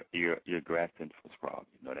 You're grasping for straws.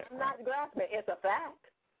 You know that. I'm not grasping. It's a fact.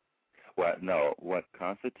 Well, no. What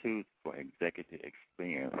constitutes for executive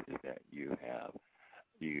experience is that you're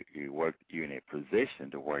in a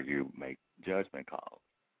position to where you make judgment calls.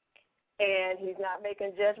 And he's not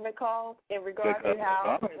making judgment calls in regard to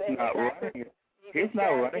how he's not running his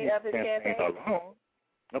campaign alone.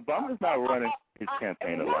 Obama's not running his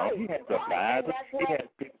campaign alone. He has advisors. He has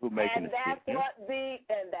people who make decisions.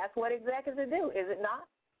 And that's what executives do, is it not?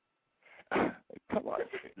 Come on.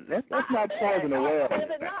 Let's not poison the well. Is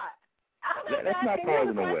it not? Let's not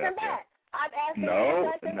poison the well. I'm asking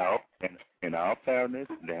No. In all fairness,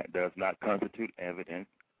 that does not constitute evidence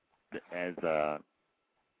as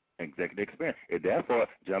executive experience. And therefore,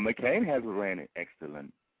 John McCain has ran an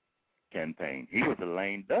excellent campaign. He was a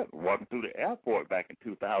lame duck walking through the airport back in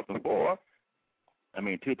 2004.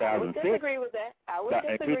 2006. I would disagree with that.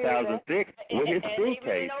 In 2006, with his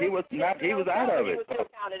suitcase, he was out of it.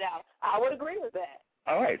 I would agree with that.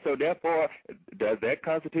 All right. So therefore, does that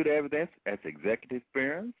constitute evidence as executive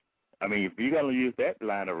experience? If you're going to use that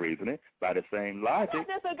line of reasoning, by the same logic,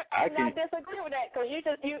 I'm not disagreeing with that, because you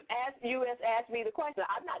asked me the question.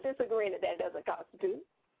 I'm not disagreeing that doesn't constitute.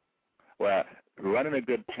 Well, running a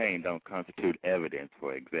good campaign don't constitute evidence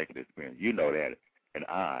for executive experience. You know that, and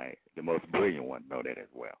I, the most brilliant one, know that as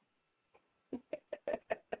well.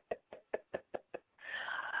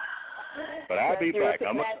 But I'll be back.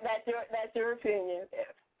 That's your opinion.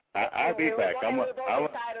 I'll be back. I'm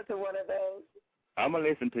entitled to one of those. I'm going to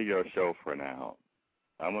listen to your show for now.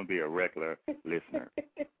 I'm going to be a regular listener.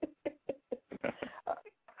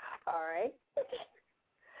 All right.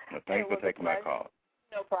 Well, thanks for taking my call.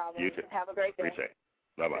 No problem. You too. Have a great day. Appreciate it.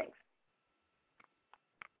 Bye-bye. Thanks.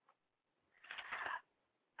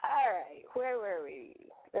 All right, where were we?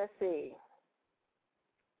 Let's see.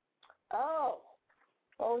 Oh,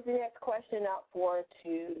 what was the next question up for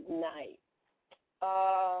tonight?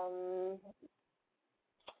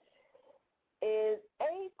 Is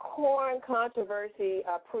Acorn controversy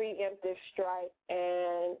a preemptive strike,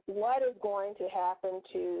 and what is going to happen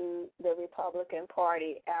to the Republican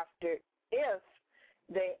Party if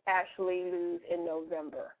they actually lose in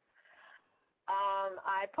November?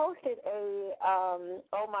 I posted on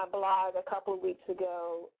my blog a couple of weeks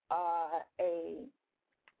ago a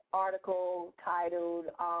article titled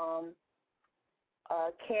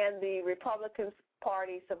 "Can the Republican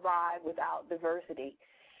Party Survive Without Diversity?"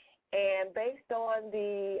 And based on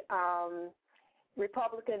the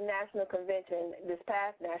Republican National Convention, this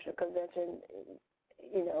past National Convention,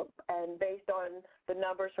 and based on the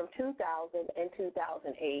numbers from 2000 and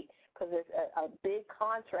 2008, because there's a big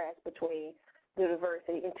contrast between the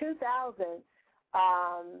diversity. In 2000,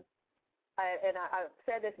 and I've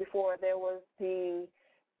said this before, there was the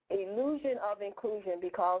illusion of inclusion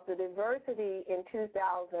because the diversity in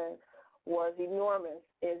 2000 was enormous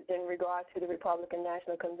in regard to the Republican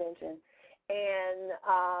National Convention. And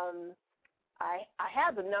I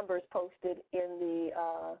have the numbers posted in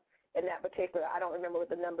that particular, I don't remember what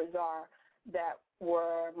the numbers are, that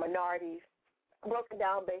were minorities, broken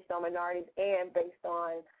down based on minorities and based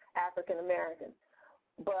on African Americans.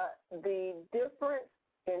 But the difference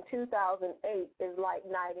in 2008 is like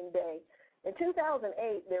night and day. In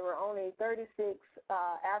 2008, there were only 36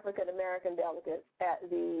 African American delegates at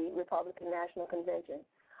the Republican National Convention.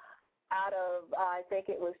 Out of, I think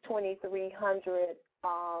it was 2,300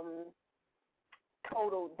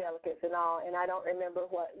 total delegates and all, and I don't remember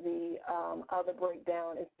what the other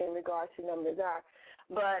breakdown in regards to numbers are.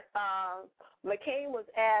 But McCain was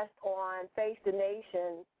asked on Face the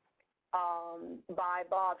Nation by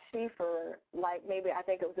Bob Schieffer, like maybe I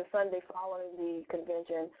think it was the Sunday following the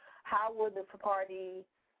convention, how will the party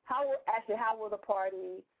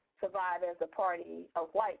survive as a party of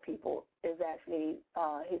white people is actually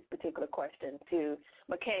his particular question to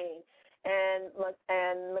McCain. And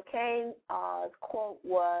McCain's quote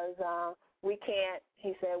was, "We can't."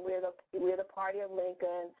 He said, "We're the party of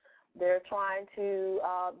Lincoln. They're trying to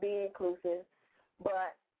be inclusive."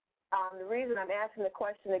 But the reason I'm asking the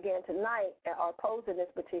question again tonight, or posing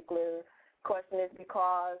this particular question, is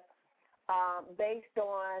because based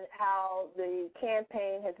on how the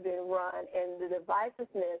campaign has been run and the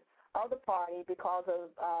divisiveness of the party because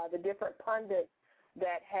of the different pundits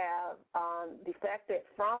that have defected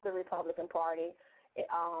from the Republican Party,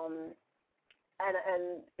 and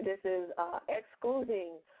this is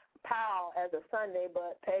excluding Powell as of Sunday,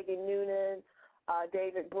 but Peggy Noonan,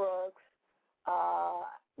 David Brooks,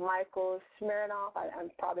 Michael Smirnoff, I'm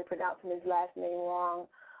probably pronouncing his last name wrong,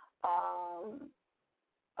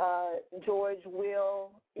 George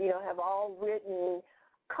Will, have all written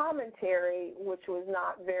commentary which was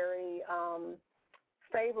not very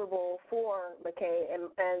favorable for McCain,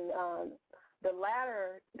 and the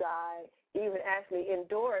latter guy even actually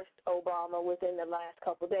endorsed Obama within the last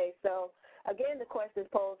couple of days. So again, the question is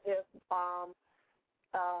posed if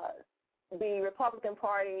the Republican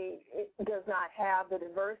Party does not have the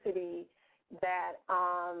diversity that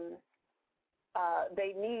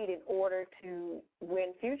they need in order to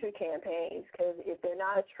win future campaigns, because if they're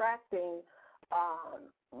not attracting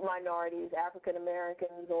minorities, African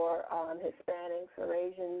Americans or Hispanics or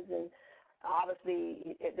Asians, and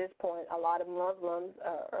obviously at this point a lot of Muslims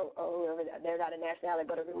or whoever, they're not a nationality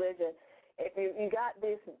but a religion. If you got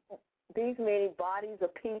these many bodies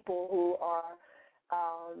of people who are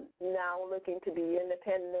now looking to be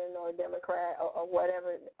independent or Democrat or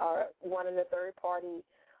whatever, or one in the third party,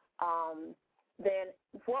 then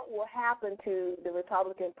what will happen to the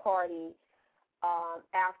Republican Party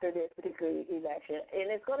after this particular election? And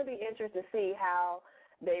it's going to be interesting to see how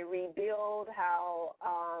they rebuild, how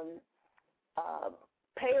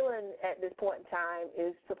Palin at this point in time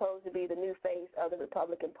is supposed to be the new face of the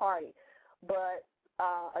Republican Party. But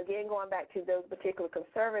again, going back to those particular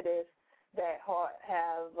conservatives that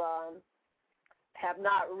have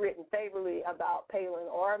not written favorably about Palin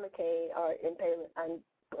or McCain, or in Palin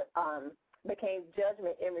McCain's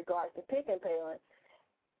judgment in regards to picking Palin,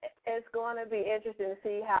 it's going to be interesting to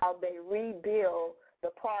see how they rebuild the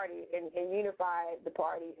party and unify the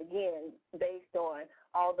party again based on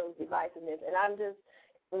all those divisiveness. And I'm just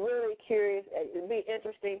really curious. It'd be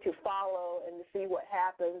interesting to follow and to see what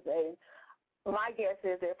happens. And my guess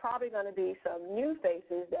is there are probably going to be some new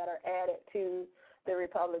faces that are added to the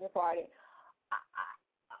Republican Party.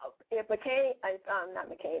 if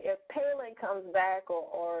if Palin comes back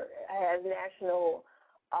or has national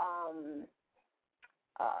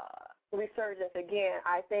resurgence again,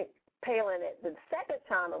 I think Palin at the second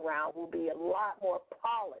time around will be a lot more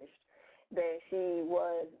polished than she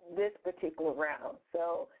was this particular round.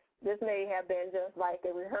 So this may have been just like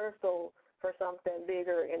a rehearsal for something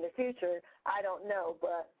bigger in the future. I don't know,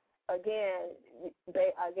 but again,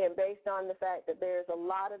 based on the fact that there's a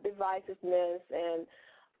lot of divisiveness and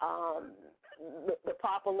the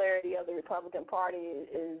popularity of the Republican Party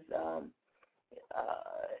is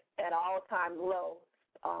at an all-time low.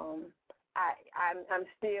 I'm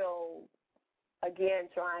still, again,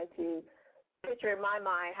 trying to picture in my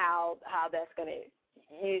mind how that's going to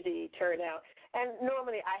usually turn out. And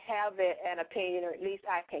normally I have an opinion, or at least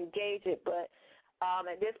I can gauge it, but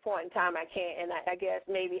at this point in time I can't. And I guess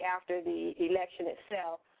maybe after the election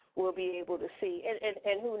itself we'll be able to see.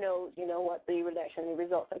 And who knows, what the election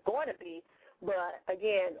results are going to be. But,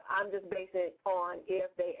 again, I'm just basing it on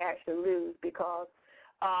if they actually lose, because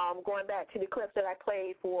going back to the clips that I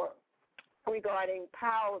played for regarding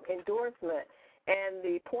Powell's endorsement and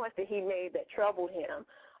the points that he made that troubled him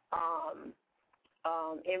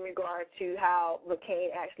in regard to how McCain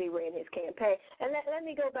actually ran his campaign. And let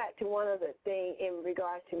me go back to one other thing in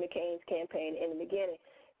regards to McCain's campaign in the beginning.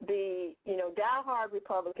 The, diehard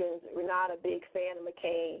Republicans were not a big fan of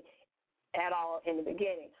McCain at all in the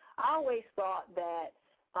beginning. I always thought that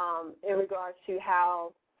in regards to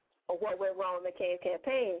what went wrong with McCain's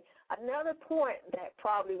campaign, another point that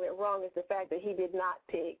probably went wrong is the fact that he did not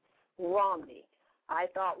pick Romney. I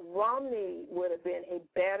thought Romney would have been a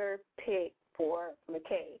better pick for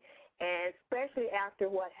McCain, and especially after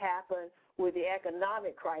what happened with the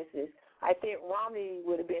economic crisis, I think Romney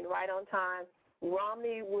would have been right on time.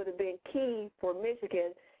 Romney would have been key for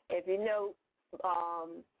Michigan. If you know,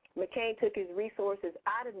 McCain took his resources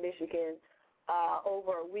out of Michigan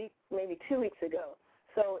over a week, maybe 2 weeks ago.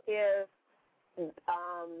 So if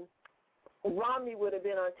Romney would have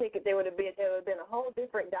been on a ticket, there would have been a whole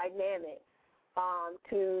different dynamic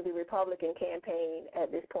to the Republican campaign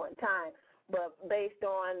at this point in time. But based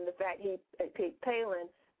on the fact he picked Palin,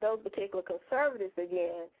 those particular conservatives,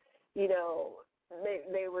 again,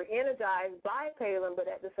 they were energized by Palin, but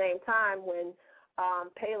at the same time, when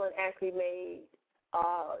Palin actually made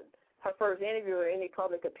her first interview or any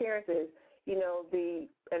public appearances,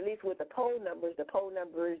 at least with the poll numbers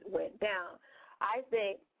went down. I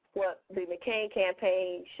think what the McCain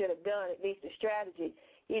campaign should have done, at least the strategy,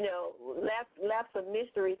 left some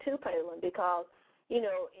mystery to Palin, because,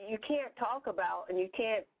 you can't talk about and you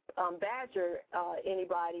can't badger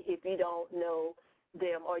anybody if you don't know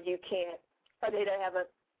them, or you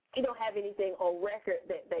don't have anything on record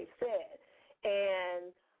that they said.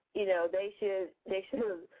 And, they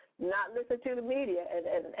should not listen to the media,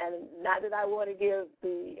 and not that I want to give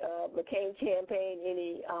the McCain campaign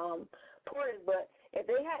any pointers, but if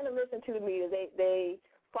they hadn't listened to the media, they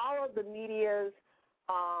followed the media's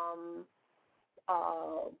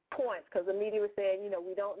points, because the media was saying,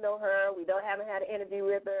 we don't know her, haven't had an interview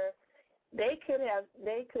with her. They could have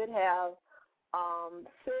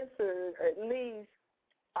censored, or at least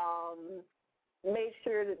made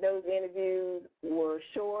sure that those interviews were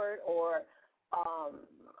short, or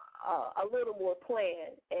a little more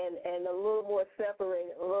planned, and a little more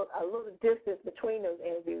separated, a little distance between those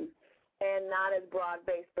interviews, and not as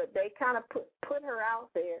broad-based. But they kind of put her out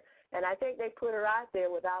there, and I think they put her out there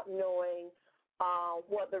without knowing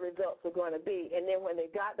what the results were going to be. And then when they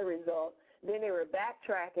got the results, then they were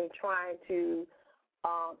backtracking, trying to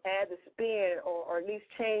add the spin, or at least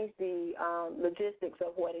change the logistics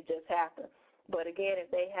of what had just happened. But again, if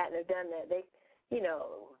they hadn't have done that,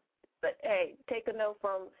 but hey, take a note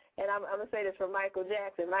from, and I'm going to say this from Michael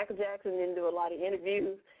Jackson. Michael Jackson didn't do a lot of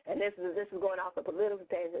interviews, and this is going off the political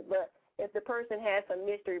tangent, but if the person has some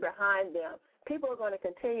mystery behind them, people are going to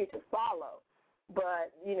continue to follow. But,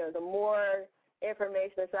 the more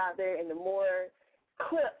information that's out there, and the more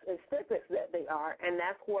clips and snippets that they are, and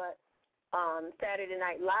that's what Saturday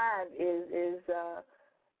Night Live is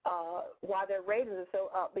why their ratings are so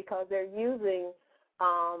up, because they're using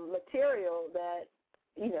material that,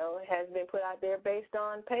 has been put out there based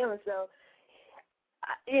on Palin. So,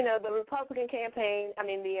 the Republican campaign, the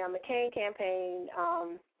McCain campaign,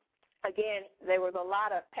 again, there was a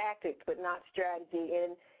lot of tactics but not strategy.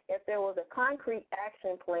 And if there was a concrete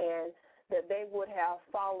action plan that they would have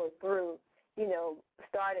followed through,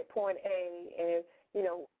 start at point A and,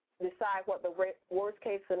 decide what the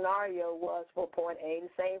worst-case scenario was for point A, the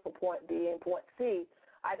same for point B and point C,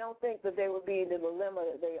 I don't think that they would be in the dilemma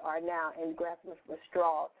that they are now and grasping for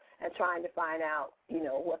straws. and trying to find out,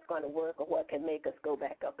 what's going to work or what can make us go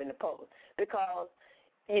back up in the polls. Because,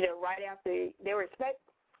 right after they were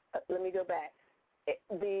let me go back.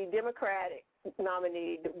 The Democratic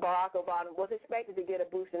nominee, Barack Obama, was expected to get a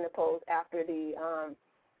boost in the polls after the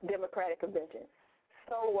Democratic convention.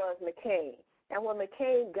 So was McCain. And when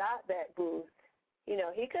McCain got that boost,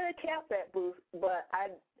 he could have kept that boost, but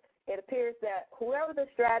it appears that whoever the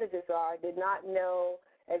strategists are did not know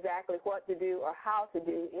exactly what to do or how to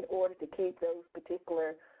do in order to keep those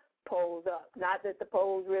particular polls up. Not that the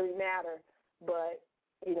polls really matter, but,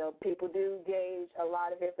 people do gauge a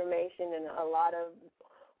lot of information and a lot of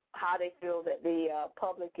how they feel that the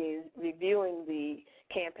public is reviewing the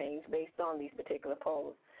campaigns based on these particular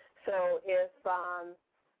polls. So if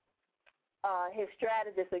his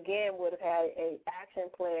strategist, again, would have had an action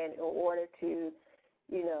plan in order to,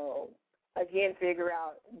 again, figure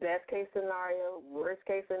out best case scenario, worst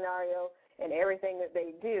case scenario, and everything that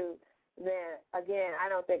they do, then, again, I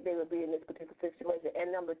don't think they would be in this particular situation.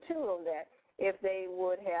 And number two on that, if they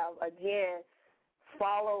would have, again,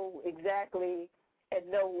 follow exactly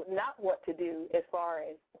and know not what to do as far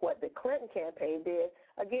as what the Clinton campaign did,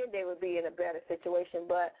 again, they would be in a better situation.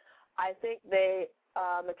 But I think the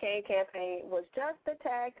McCain campaign was just a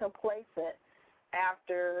tad complacent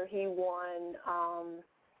after he won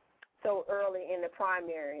so early in the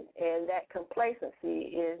primary, and that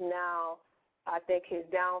complacency is now, I think, his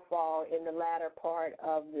downfall in the latter part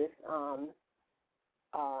of this,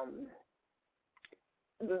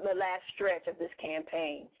 the last stretch of this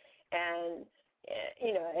campaign. And,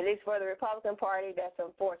 at least for the Republican Party, that's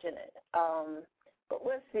unfortunate. But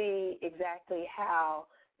we'll see exactly how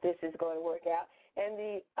this is going to work out. And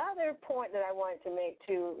the other point that I wanted to make,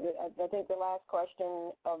 too, I think the last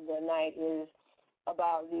question of the night is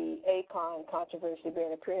about the Acorn controversy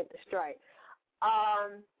being a preemptive strike.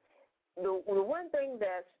 The one thing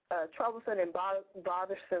that's troublesome and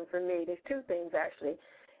bothersome for me, there's two things, actually.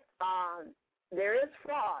 There is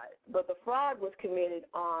fraud, but the fraud was committed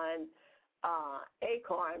on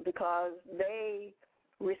Acorn because they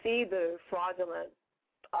received the fraudulent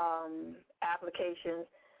applications,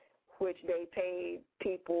 which they paid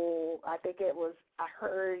people, I think it was, I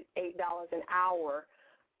heard $8 an hour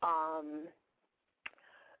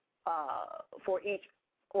for each.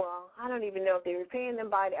 Well, I don't even know if they were paying them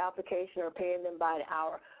by the application or paying them by the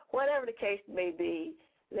hour. Whatever the case may be,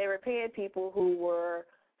 they were paying people who were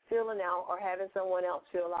filling out or having someone else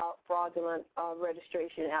fill out fraudulent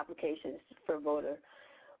registration applications for voter.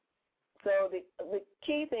 So the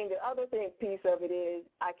key thing, the other piece of it is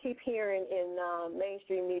I keep hearing in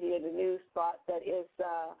mainstream media, the news spots, that it's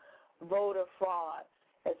voter fraud.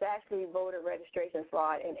 It's actually voter registration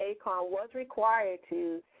fraud. And Acorn was required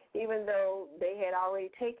to, even though they had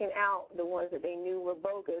already taken out the ones that they knew were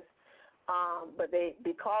bogus, but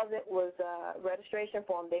because it was a registration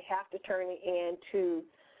form, they have to turn it in to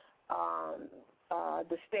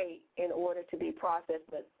the state in order to be processed.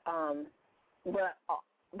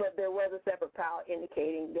 But there was a separate file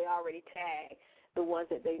indicating they already tagged the ones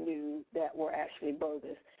that they knew that were actually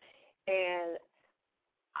bogus. And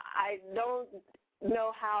I don't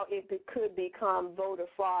know how it could become voter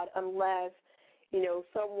fraud unless,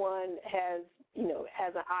 someone has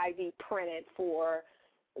an ID printed for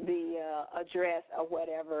the address or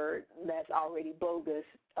whatever that's already bogus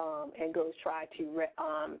and goes try to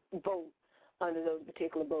vote under those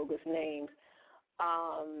particular bogus names.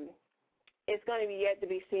 It's going to be yet to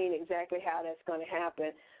be seen exactly how that's going to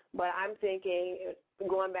happen. But I'm thinking,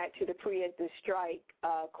 going back to the preemptive strike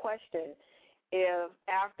question, if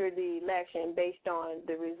after the election, based on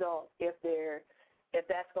the results, if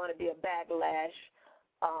that's going to be a backlash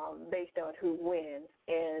based on who wins.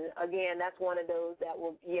 And, again, that's one of those that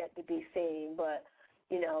will yet to be seen. But,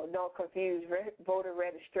 don't confuse voter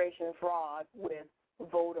registration fraud with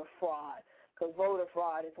voter fraud, because voter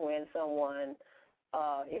fraud is when someone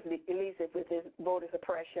at least if it's voter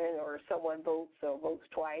suppression or someone votes or votes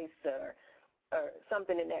twice or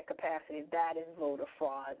something in that capacity, that is voter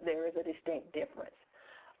fraud. There is a distinct difference.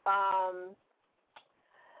 I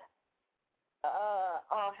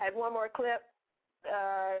had one more clip,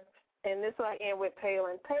 and this one I end with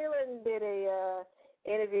Palin. Palin did a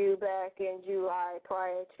interview back in July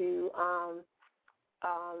prior to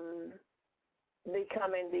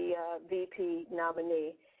becoming the VP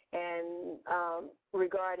nominee, and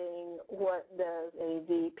regarding what does a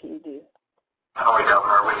VP do.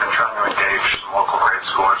 Governor, we've been trying to engage some local grade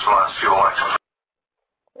scores the last few elections.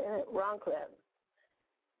 Wrong clip.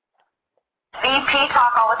 VP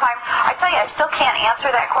talk all the time. I tell you, I still can't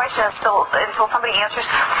answer that question until somebody answers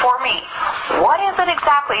for me. What is it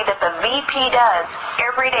exactly that the VP does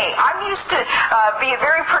every day? I'm used to being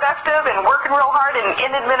very productive and working real hard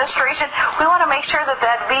in administration. We want to make sure that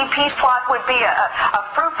VP slot would be a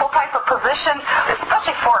fruitful type of position,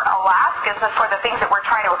 especially for Alaskans and for the things that we're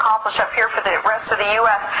trying to accomplish up here for the rest of the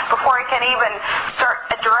U.S. before I can even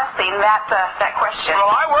start addressing that question.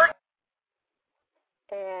 Well, I work.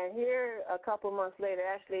 And here, a couple months later,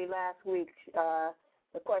 actually last week,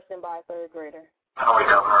 the question by a third grader.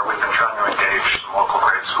 Governor, we've been trying to engage local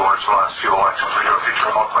grade schoolers for the last few elections. We do a few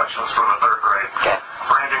remote questions from the third grade. Okay.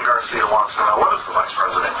 Brandon Garcia wants to know, what does the vice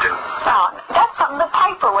president do? That's something that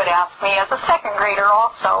Piper would ask me as a second grader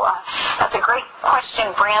also. That's a great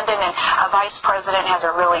question, Brandon, and a vice president has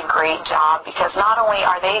a really great job because not only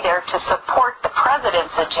are they there to support the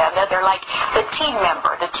president's agenda, they're like the team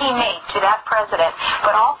member, the teammate to that president,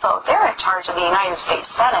 but also they're in charge of the United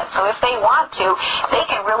States Senate. So if they want to, they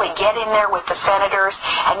can really get in there with the senators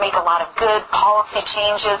and make a lot of good policy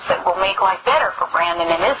changes that will make life better for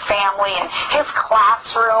Brandon and his family and his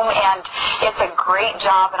classroom, and it's a great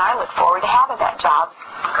job, and I look forward to having that job.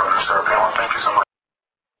 Governor Sarah Palin, thank you so much.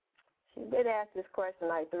 She did ask this question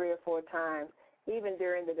like 3 or 4 times, even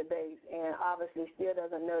during the debates, and obviously still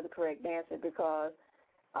doesn't know the correct answer because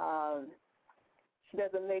she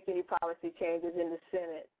doesn't make any policy changes in the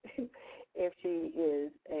Senate if she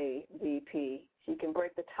is a VP. She can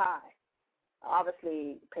break the tie.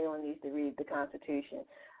 Obviously, Palin needs to read the Constitution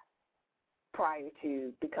prior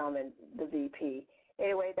to becoming the VP.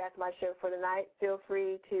 Anyway, that's my show for tonight. Feel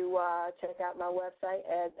free to check out my website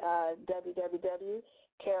at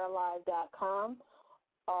www.carolive.com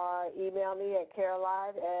or email me at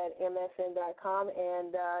carolive@msn.com,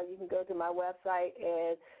 and you can go to my website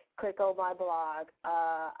and click on my blog.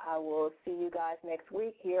 I will see you guys next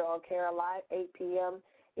week here on Carolive, 8 p.m.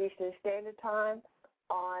 Eastern Standard Time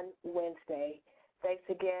on Wednesday. Thanks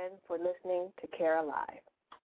again for listening to Carolive.